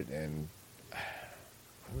really needed. And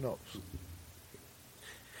who knows?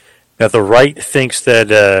 Now, the right thinks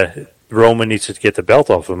that Roman needs to get the belt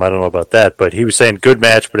off him. I don't know about that, but he was saying good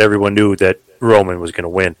match, but everyone knew that Roman was going to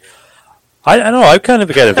win. I don't know. I kind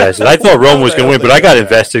of got invested. I thought Roman was going to win, but I got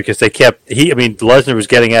invested because they kept. Lesnar was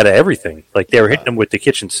getting out of everything. Like they were hitting him with the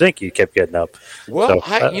kitchen sink. He kept getting up. Well,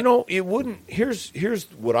 it wouldn't. Here's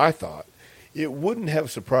what I thought. It wouldn't have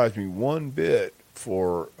surprised me one bit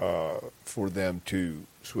for them to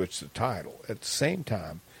switch the title. At the same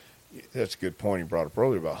time, that's a good point he brought up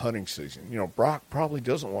earlier about hunting season. Brock probably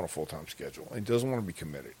doesn't want a full-time schedule and doesn't want to be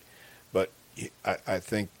committed, but I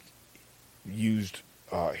think used.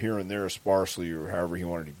 Here and there sparsely or however he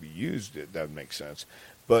wanted to be used, that would make sense.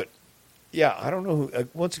 But, yeah, I don't know.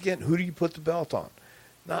 Once again, who do you put the belt on?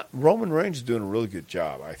 Roman Reigns is doing a really good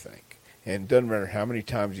job, I think. And it doesn't matter how many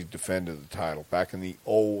times he defended the title. Back in the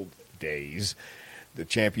old days, the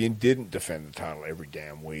champion didn't defend the title every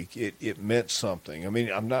damn week. It meant something. I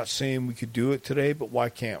mean, I'm not saying we could do it today, but why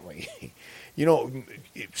can't we?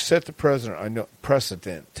 It set the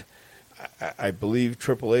precedent. I believe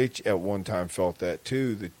Triple H at one time felt that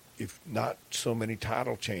too, that if not so many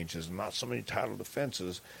title changes, not so many title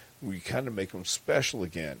defenses, we kind of make them special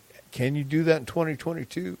again. Can you do that in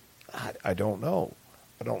 2022? I don't know.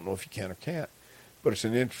 I don't know if you can or can't. But it's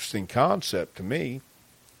an interesting concept to me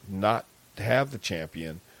not to have the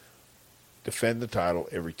champion defend the title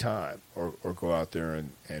every time or go out there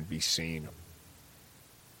and be seen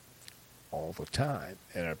all the time.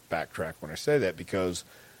 And I backtrack when I say that because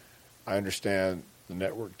I understand the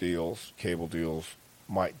network deals, cable deals,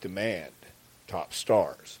 might demand top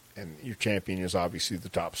stars. And your champion is obviously the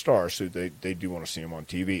top star, so they do want to see him on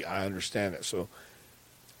TV. I understand that. So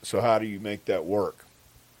how do you make that work?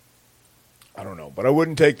 I don't know. But I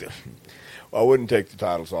wouldn't take the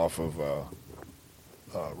titles off of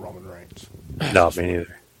Roman Reigns. No, me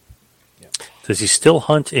neither. Yeah. Does he still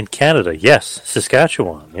hunt in Canada? Yes.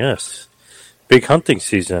 Saskatchewan, yes. Big hunting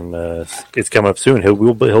season. It's coming up soon.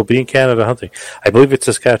 He'll be in Canada hunting. I believe it's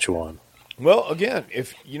Saskatchewan. Well, again,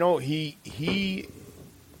 if he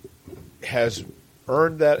has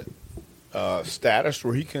earned that status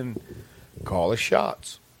where he can call his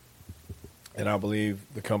shots. And I believe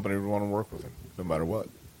the company would want to work with him no matter what.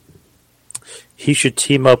 He should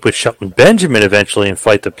team up with Shelton Benjamin eventually and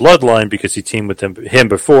fight the Bloodline because he teamed with him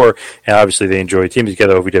before, and obviously they enjoy teaming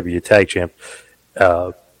together. OVW Tag Champ.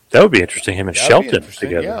 That would be interesting. Him and Shelton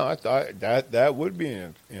together. Yeah, I thought that would be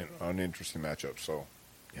an interesting matchup. So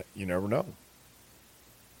you never know.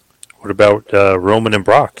 What about Roman and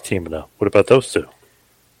Brock teaming up? What about those two?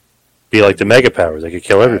 Be like the Mega Powers. They could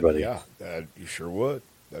kill everybody. Yeah, you sure would.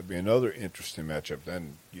 That'd be another interesting matchup.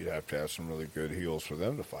 Then you'd have to have some really good heels for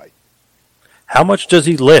them to fight. How much does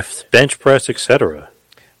he lift? Bench press, etc.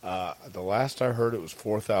 The last I heard, it was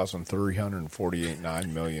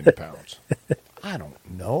 4,348.9 million pounds. I don't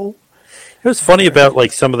know. It was funny about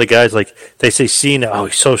like some of the guys, like they say Cena, oh,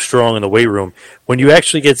 he's so strong in the weight room. When you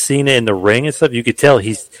actually get Cena in the ring and stuff, you could tell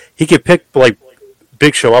he could pick like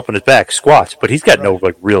Big Show up on his back, squats, but he's got no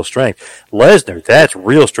like real strength. Lesnar, that's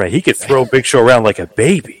real strength. He could throw Big Show around like a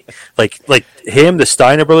baby. Like him, the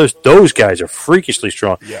Steiner brothers, those guys are freakishly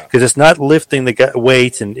strong because it's not lifting the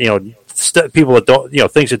weights and people that don't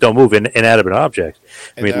things that don't move inanimate objects.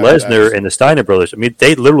 I mean, Lesnar and the Steiner brothers. I mean,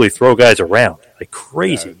 they literally throw guys around like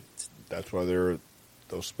crazy. That's why they're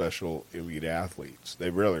those special elite athletes. They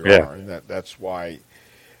really are, and that's why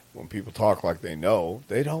when people talk like they know,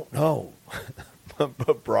 they don't know.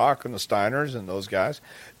 But Brock and the Steiners and those guys,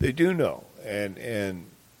 they do know, and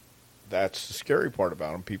that's the scary part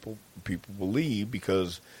about them. People believe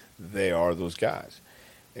because they are those guys,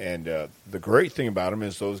 and the great thing about them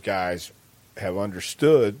is those guys have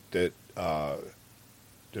understood that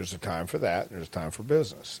there's a time for that, and there's a time for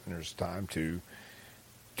business, and there's a time to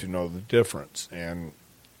know the difference, and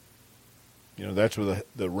that's where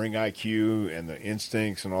the ring IQ and the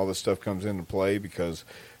instincts and all this stuff comes into play because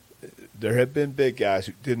there have been big guys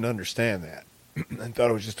who didn't understand that and thought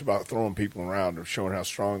it was just about throwing people around or showing how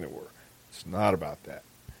strong they were. It's not about that.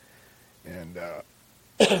 And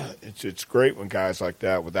it's great when guys like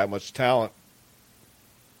that with that much talent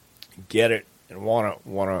get it and want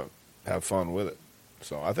to have fun with it.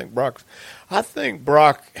 So I think Brock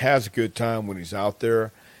has a good time when he's out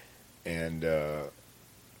there, and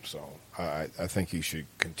so I think he should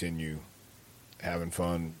continue having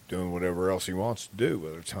fun, doing whatever else he wants to do,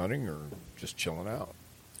 whether it's hunting or just chilling out.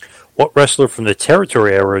 What wrestler from the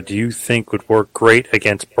Territory era do you think would work great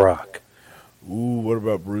against Brock? Ooh, what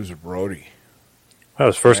about Bruiser Brody? That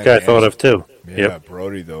was the first guy I thought of, too. Yeah,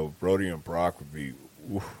 Brody, though. Brody and Brock would be,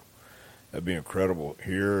 that'd be incredible.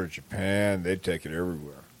 Here, Japan, they'd take it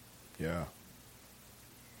everywhere. Yeah.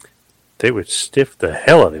 They would stiff the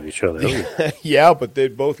hell out of each other. Yeah, but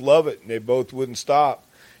they'd both love it, and they both wouldn't stop.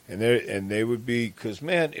 And they would be, because,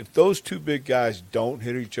 man, if those two big guys don't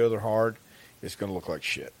hit each other hard, it's going to look like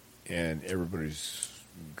shit. And everybody's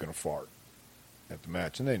going to fart at the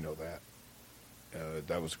match, and they know that.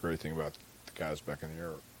 That was the great thing about the guys back in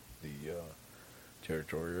the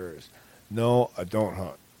Territory areas. No, I don't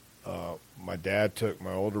hunt. My dad took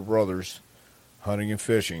my older brothers hunting and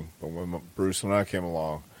fishing, but when Bruce and I came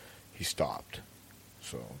along, he stopped.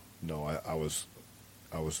 So, no, I was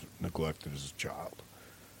neglected as a child.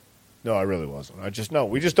 No, I really wasn't.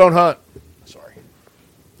 We just don't hunt. Sorry.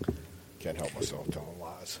 Can't help myself telling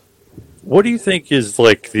lies. What do you think is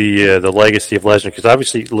like the legacy of Lesnar? Because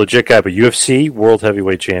obviously, legit guy, but UFC World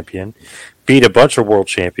Heavyweight Champion, beat a bunch of world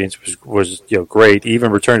champions, was great.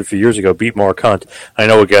 Even returned a few years ago, beat Mark Hunt. I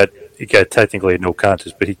know it got technically no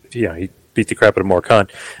contest, but he beat the crap out of Mark Hunt.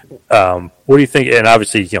 What do you think? And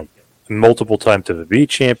obviously, multiple time WWE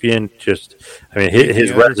champion.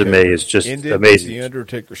 His resume is just amazing. The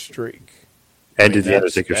Undertaker streak. Ended the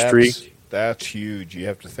Undertaker streak. That's huge. You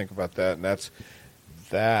have to think about that, and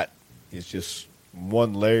that is just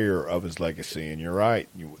one layer of his legacy. And you're right.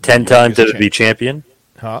 10-time WWE champion.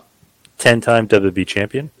 Huh? 10-time WWE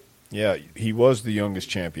champion. Yeah, he was the youngest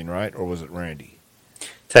champion, right? Or was it Randy?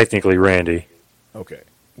 Technically, Randy. Okay.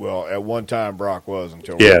 Well, at one time, Brock was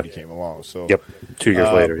until Randy came along. So, 2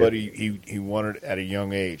 years later. But he won it at a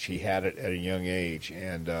young age. He had it at a young age,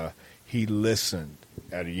 and he listened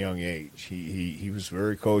at a young age. He was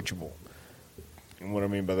very coachable. And what I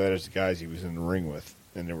mean by that is the guys he was in the ring with,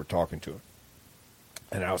 and they were talking to him,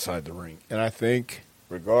 and outside the ring. And I think,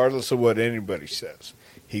 regardless of what anybody says,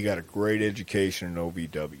 he got a great education in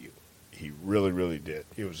OVW. He really, really did.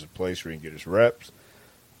 It was a place where he could get his reps.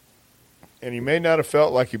 And he may not have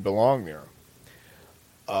felt like he belonged there.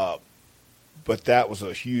 But that was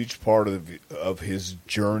a huge part of his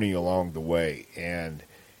journey along the way. And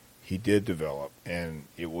he did develop. And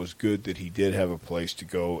it was good that he did have a place to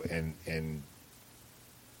go and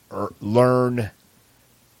learn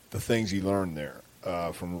the things he learned there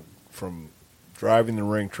from driving the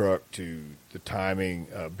ring truck to the timing,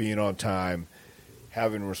 being on time,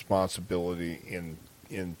 having responsibility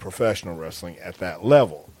in professional wrestling at that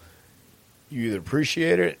level. You either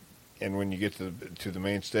appreciate it, and when you get to the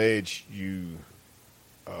main stage, you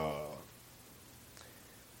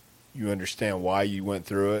understand why you went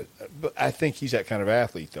through it. But I think he's that kind of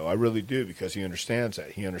athlete, though. I really do, because he understands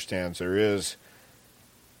that. He understands there is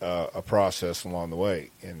a process along the way,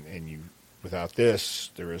 and you without this,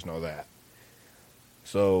 there is no that.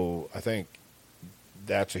 So I think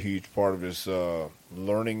that's a huge part of his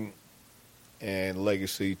learning and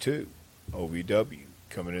legacy too. OVW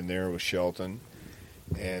coming in there with Shelton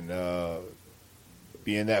and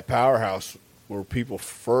being that powerhouse where people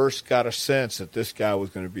first got a sense that this guy was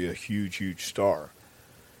going to be a huge, huge star.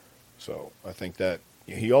 So I think that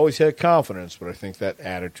he always had confidence, but I think that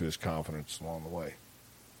added to his confidence along the way.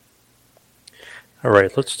 All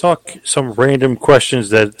right, let's talk some random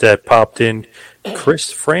questions that popped in.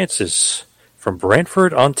 Chris Francis from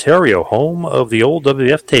Brantford, Ontario, home of the old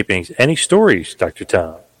WF tapings. Any stories, Dr.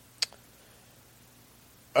 Tom?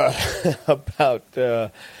 About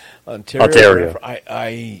Ontario.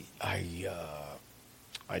 I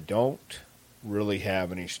don't really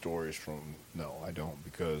have any stories from. No, I don't,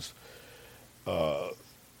 because I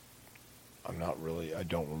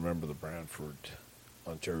don't remember the Brantford,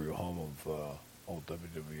 Ontario home of old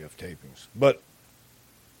WWF tapings. But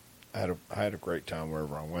I had a great time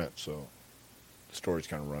wherever I went, so the stories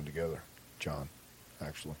kind of run together, John,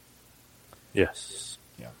 actually. Yes.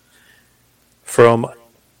 Yeah. From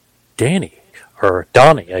Donnie,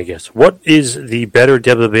 I guess. What is the better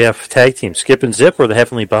WWF tag team, Skip and Zip or the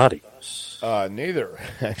Heavenly Bodies? Neither,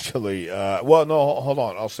 actually. Well, no, hold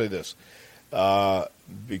on. I'll say this.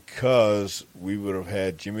 Because we would have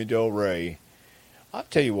had Jimmy Del Rey. I'll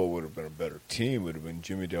tell you what would have been a better team would have been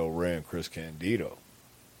Jimmy Del Rey and Chris Candido.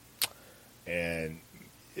 And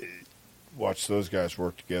watch those guys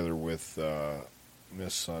work together with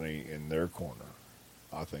Miss Sunny in their corner.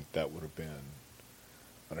 I think that would have been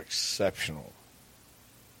an exceptional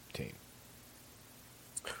team.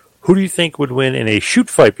 Who do you think would win in a shoot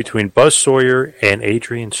fight between Buzz Sawyer and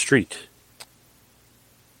Adrian Street?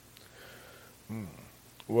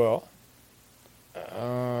 Well,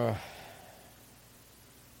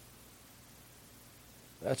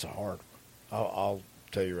 that's a hard one. I'll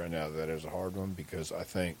tell you right now that is a hard one, because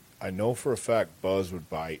I know for a fact Buzz would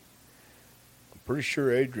bite. I'm pretty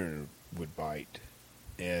sure Adrian would bite.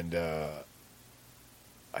 And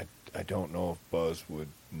I don't know if Buzz would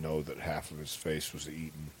know that half of his face was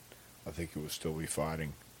eaten. I think it would still be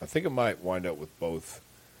fighting. I think it might wind up with both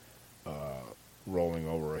rolling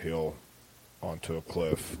over a hill onto a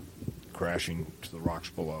cliff, crashing to the rocks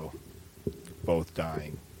below, both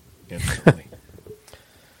dying instantly.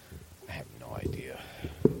 I have no idea.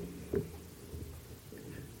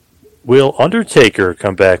 Will Undertaker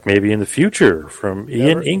come back maybe in the future? From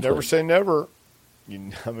Ian England. Never say never.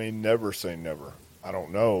 Never say never. I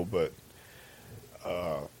don't know, but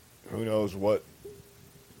who knows what.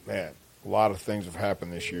 Man, a lot of things have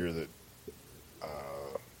happened this year that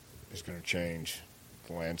is going to change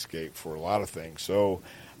the landscape for a lot of things. So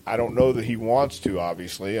I don't know that he wants to,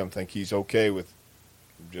 obviously. I think he's okay with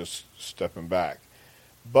just stepping back.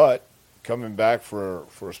 But coming back for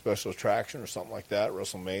a special attraction or something like that,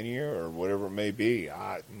 WrestleMania or whatever it may be,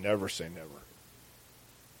 I never say never.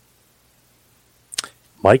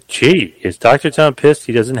 Mike G. Is Dr. Tom pissed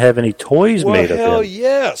he doesn't have any toys made of him? Well, hell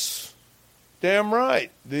yes. Damn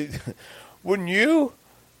right. Wouldn't you?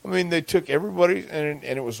 I mean, they took everybody, and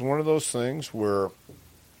it was one of those things where,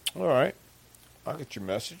 all right, I get your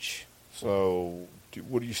message. So,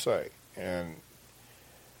 what do you say? And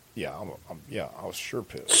yeah, I was sure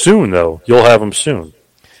pissed. Soon, though, you'll have them soon.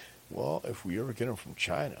 Well, if we ever get them from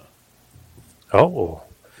China. Oh,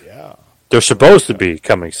 yeah. They're supposed to be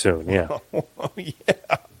coming soon. Yeah. Oh,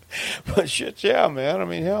 yeah. But shit, yeah, man. I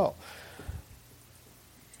mean, hell.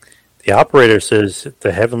 The operator says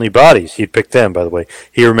the Heavenly Bodies. He'd pick them, by the way.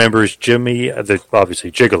 He remembers Jimmy,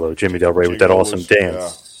 obviously Gigolo, Jimmy Del Rey, with that awesome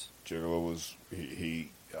dance. Yeah. Gigolo was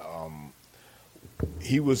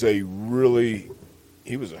he was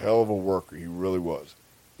a hell of a worker. He really was.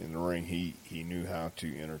 In the ring, he knew how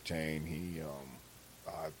to entertain.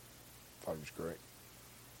 I thought he was great.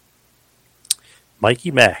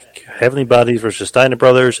 Mikey Mack, Heavenly Bodies versus Steiner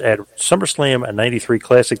Brothers at SummerSlam, a 93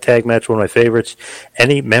 classic tag match, one of my favorites.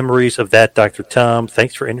 Any memories of that, Dr. Tom?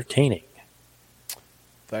 Thanks for entertaining.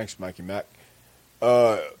 Thanks, Mikey Mack.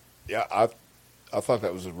 Yeah, I thought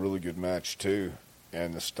that was a really good match, too.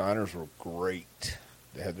 And the Steiners were great.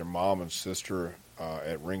 They had their mom and sister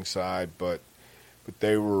at ringside, but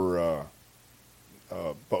they were,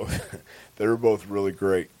 both they were both really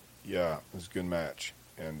great. Yeah, it was a good match,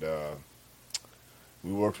 and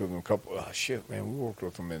we worked with them a couple. We worked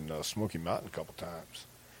with them in Smoky Mountain a couple times,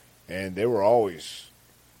 and they were always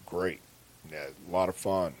great. Yeah, a lot of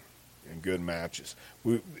fun and good matches.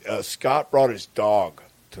 Scott brought his dog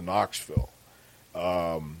to Knoxville,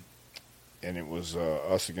 and it was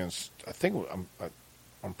us against.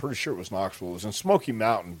 I'm pretty sure it was Knoxville. It was in Smoky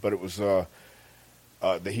Mountain, but it was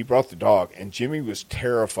he brought the dog, and Jimmy was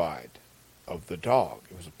terrified of the dog.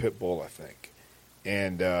 It was a pit bull, I think,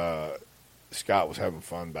 and Scott was having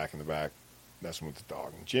fun back in the back, messing with the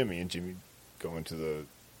dog. And Jimmy go into the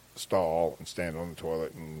stall and stand on the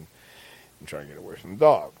toilet and try to get away from the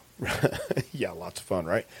dog. Yeah, lots of fun,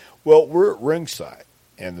 right? Well, we're at ringside,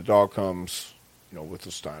 and the dog comes, with the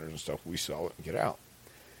Steiners and stuff. We sell it and get out.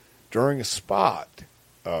 During a spot,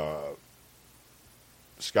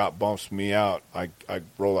 Scott bumps me out. I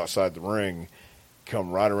roll outside the ring,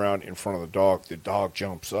 come right around in front of the dog. The dog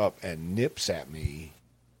jumps up and nips at me.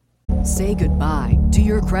 Say goodbye to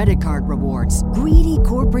your credit card rewards. Greedy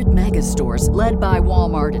corporate mega stores, led by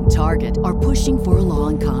Walmart and Target, are pushing for a law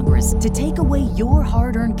in Congress to take away your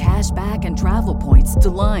hard-earned cash back and travel points to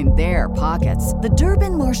line their pockets. The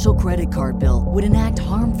Durbin-Marshall credit card bill would enact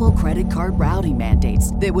harmful credit card routing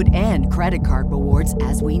mandates that would end credit card rewards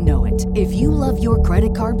as we know it. If you love your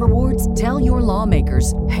credit card rewards, tell your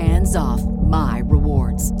lawmakers, hands off my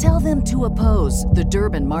rewards. Tell them to oppose the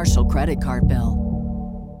Durbin-Marshall credit card bill.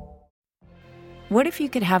 What if you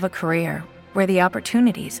could have a career where the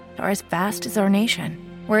opportunities are as vast as our nation,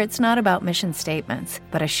 where it's not about mission statements,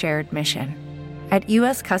 but a shared mission? At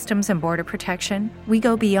U.S. Customs and Border Protection, we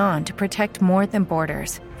go beyond to protect more than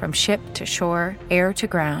borders. From ship to shore, air to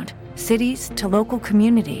ground, cities to local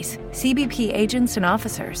communities, CBP agents and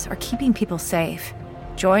officers are keeping people safe.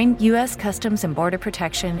 Join U.S. Customs and Border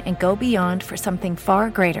Protection and go beyond for something far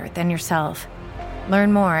greater than yourself.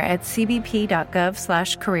 Learn more at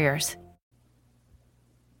cbp.gov/careers.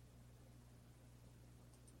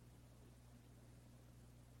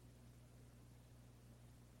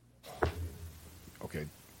 Okay,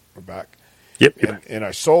 we're back. Yep. And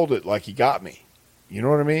I sold it like he got me. You know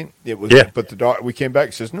what I mean? It was, yeah. But the dog. We came back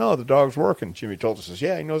and says, "No, the dog's working." Jimmy told us, "Says,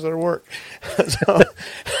 yeah, he knows how to work." So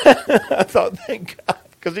I thought, thank God,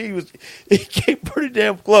 because he came pretty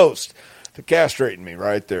damn close to castrating me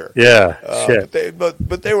right there. Yeah, shit.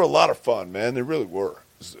 But they were a lot of fun, man. They really were.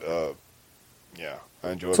 Yeah,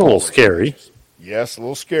 I enjoyed. It's a little scary. Yes, a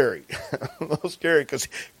little scary. A little scary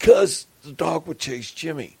because the dog would chase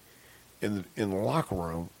Jimmy in the locker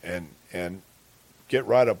room and get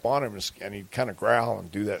right up on him, and he'd kind of growl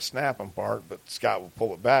and do that snapping part, but Scott would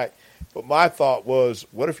pull it back. But my thought was,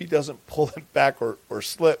 what if he doesn't pull it back or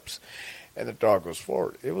slips, and the dog goes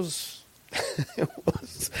forward? It was it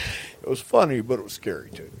was funny, but it was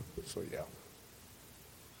scary too. So yeah.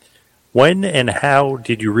 When and how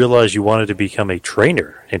did you realize you wanted to become a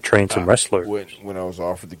trainer and train some wrestlers? When I was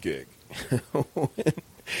offered the gig.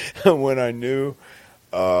 when I knew,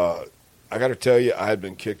 I got to tell you, I had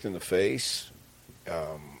been kicked in the face,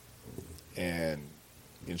 and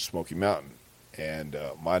in Smoky Mountain, and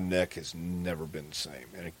my neck has never been the same,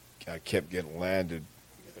 and I kept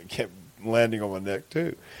landing on my neck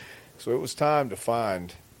too. So it was time to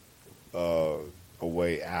find a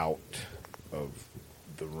way out of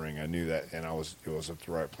the ring. I knew that, and it was at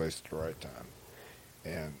the right place at the right time,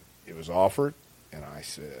 and it was offered, and I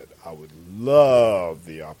said I would love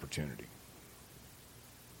the opportunity.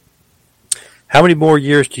 How many more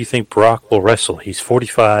years do you think Brock will wrestle? He's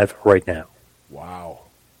 45 right now. Wow.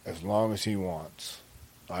 As long as he wants.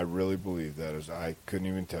 I really believe that. I couldn't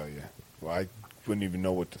even tell you. Well, I wouldn't even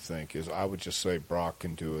know what to think. I would just say Brock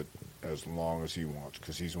can do it as long as he wants,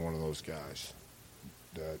 because he's one of those guys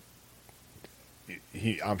that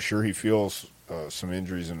I'm sure he feels some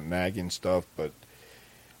injuries and nagging stuff, but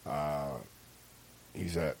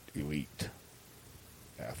he's that elite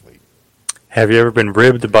athlete. Have you ever been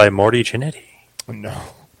ribbed by Marty Jannetty?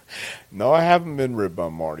 No, I haven't been ribbed by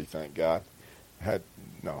Marty, thank God. I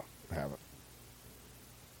haven't.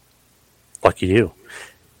 Lucky you.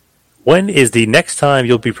 When is the next time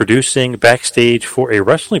you'll be producing backstage for a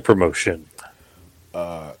wrestling promotion?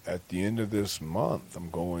 At the end of this month, I'm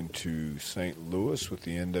going to St. Louis with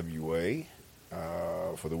the NWA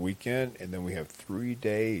for the weekend, and then we have 3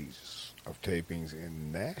 days of tapings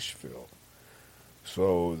in Nashville.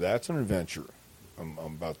 So that's an adventure I'm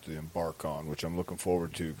about to embark on, which I'm looking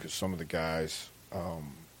forward to, because some of the guys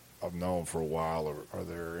I've known for a while are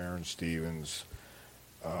there. Aaron Stevens,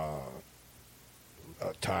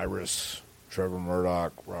 Tyrus, Trevor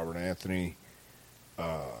Murdoch, Robert Anthony,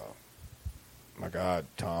 my God,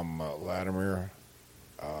 Tom Latimer,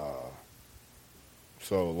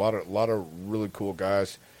 So a lot of really cool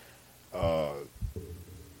guys that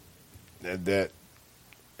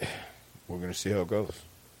we're going to see how it goes.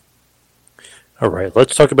 All right,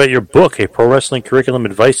 let's talk about your book, A Pro Wrestling Curriculum,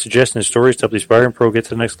 Advice, Suggestions, and Stories to Help the Aspiring Pro Get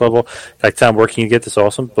to the Next Level. Dr. Tom, where can you get this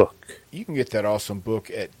awesome book? You can get that awesome book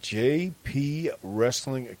at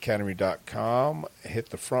jpwrestlingacademy.com. Hit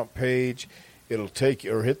the front page. It'll take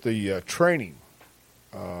you, or hit the training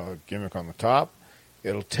gimmick on the top.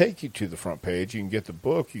 It'll take you to the front page. You can get the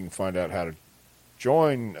book. You can find out how to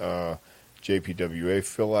join JPWA,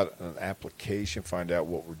 fill out an application, find out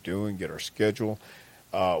what we're doing, get our schedule.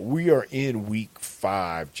 We are in week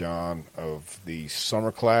 5, John, of the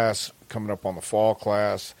summer class, coming up on the fall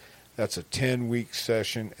class. That's a 10-week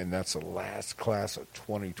session, and that's the last class of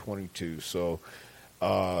 2022. So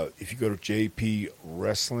if you go to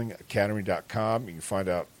jpwrestlingacademy.com, you can find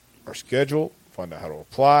out our schedule, find out how to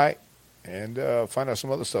apply, and find out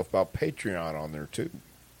some other stuff about Patreon on there, too.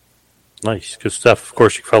 Nice. Good stuff. Of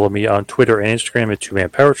course, you can follow me on Twitter and Instagram at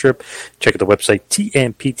 2Man Power Trip. Check out the website,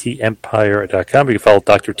 tmptempire.com. You can follow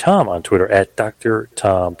Dr. Tom on Twitter at Dr.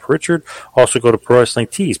 Tom Pritchard. Also, go to Pro Wrestling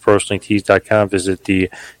Tees, ProWrestlingTees.com. Visit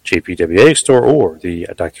the JPWA store or the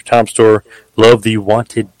Dr. Tom store. Love the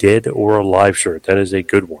Wanted Dead or Alive shirt. That is a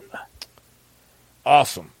good one.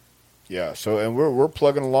 Awesome. Yeah, so, and we're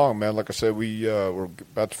plugging along, man. Like I said, we're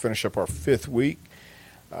about to finish up our 5th week.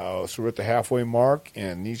 So we're at the halfway mark,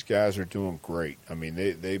 and these guys are doing great. I mean,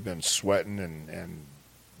 they've been sweating and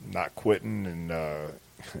not quitting and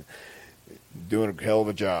doing a hell of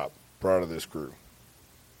a job. Proud of this crew.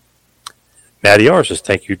 Matty R says,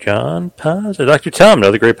 thank you, John Paz. Dr. Tom,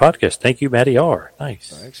 another great podcast. Thank you, Matty R.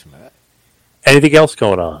 Nice. Thanks, Matt. Anything else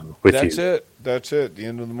going on with you? That's it. The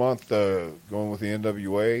end of the month, going with the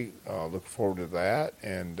NWA. Looking forward to that.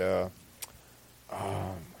 And that's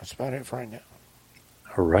about it for right now.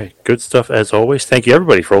 All right. Good stuff as always. Thank you,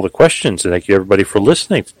 everybody, for all the questions, and thank you, everybody, for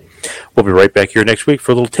listening. We'll be right back here next week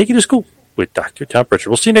for a little Take You to School with Dr. Tom Pritchard.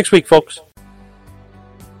 We'll see you next week, folks.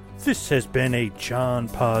 This has been a John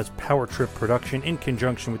Paz Power Trip production in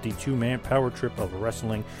conjunction with the 2-Man Power Trip of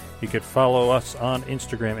Wrestling. You could follow us on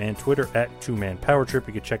Instagram and Twitter at 2Man Power Trip.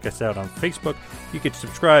 You could check us out on Facebook. You could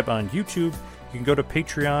subscribe on YouTube. You can go to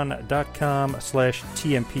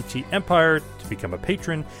patreon.com/TMPTEmpire to become a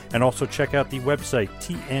patron, and also check out the website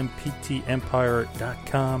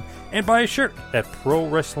tmptempire.com and buy a shirt at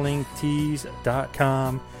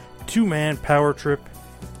prowrestlingtees.com. 2-Man Power Trip,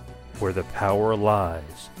 where the power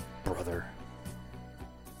lies, brother.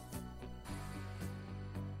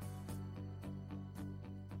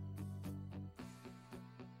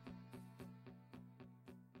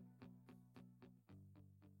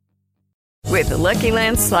 With the Lucky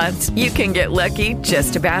Land Slots, you can get lucky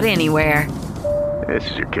just about anywhere.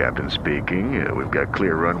 This is your captain speaking. We've got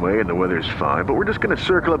clear runway and the weather's fine, but we're just going to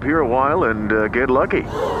circle up here a while and get lucky.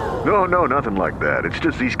 No, nothing like that. It's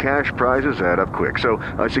just these cash prizes add up quick. So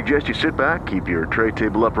I suggest you sit back, keep your tray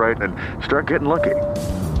table upright, and start getting lucky.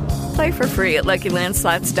 Play for free at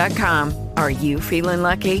LuckyLandSlots.com. Are you feeling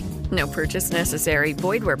lucky? No purchase necessary.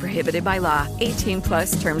 Void where prohibited by law.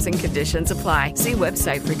 18+ terms and conditions apply. See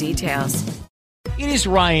website for details. It is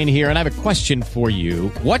Ryan here, and I have a question for you.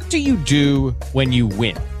 What do you do when you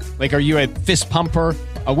win? Like, are you a fist pumper,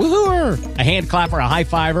 a woo-hooer, a hand clapper, a high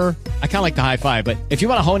fiver? I kind of like the high five, but if you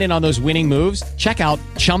want to hone in on those winning moves, check out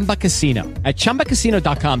Chumba Casino. At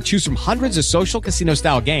ChumbaCasino.com, choose from hundreds of social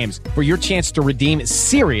casino-style games for your chance to redeem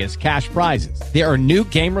serious cash prizes. There are new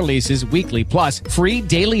game releases weekly, plus free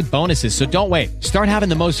daily bonuses, so don't wait. Start having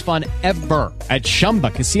the most fun ever at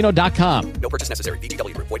ChumbaCasino.com. No purchase necessary.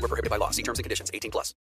 VGW Group. Void where prohibited by law. See terms and conditions. 18+.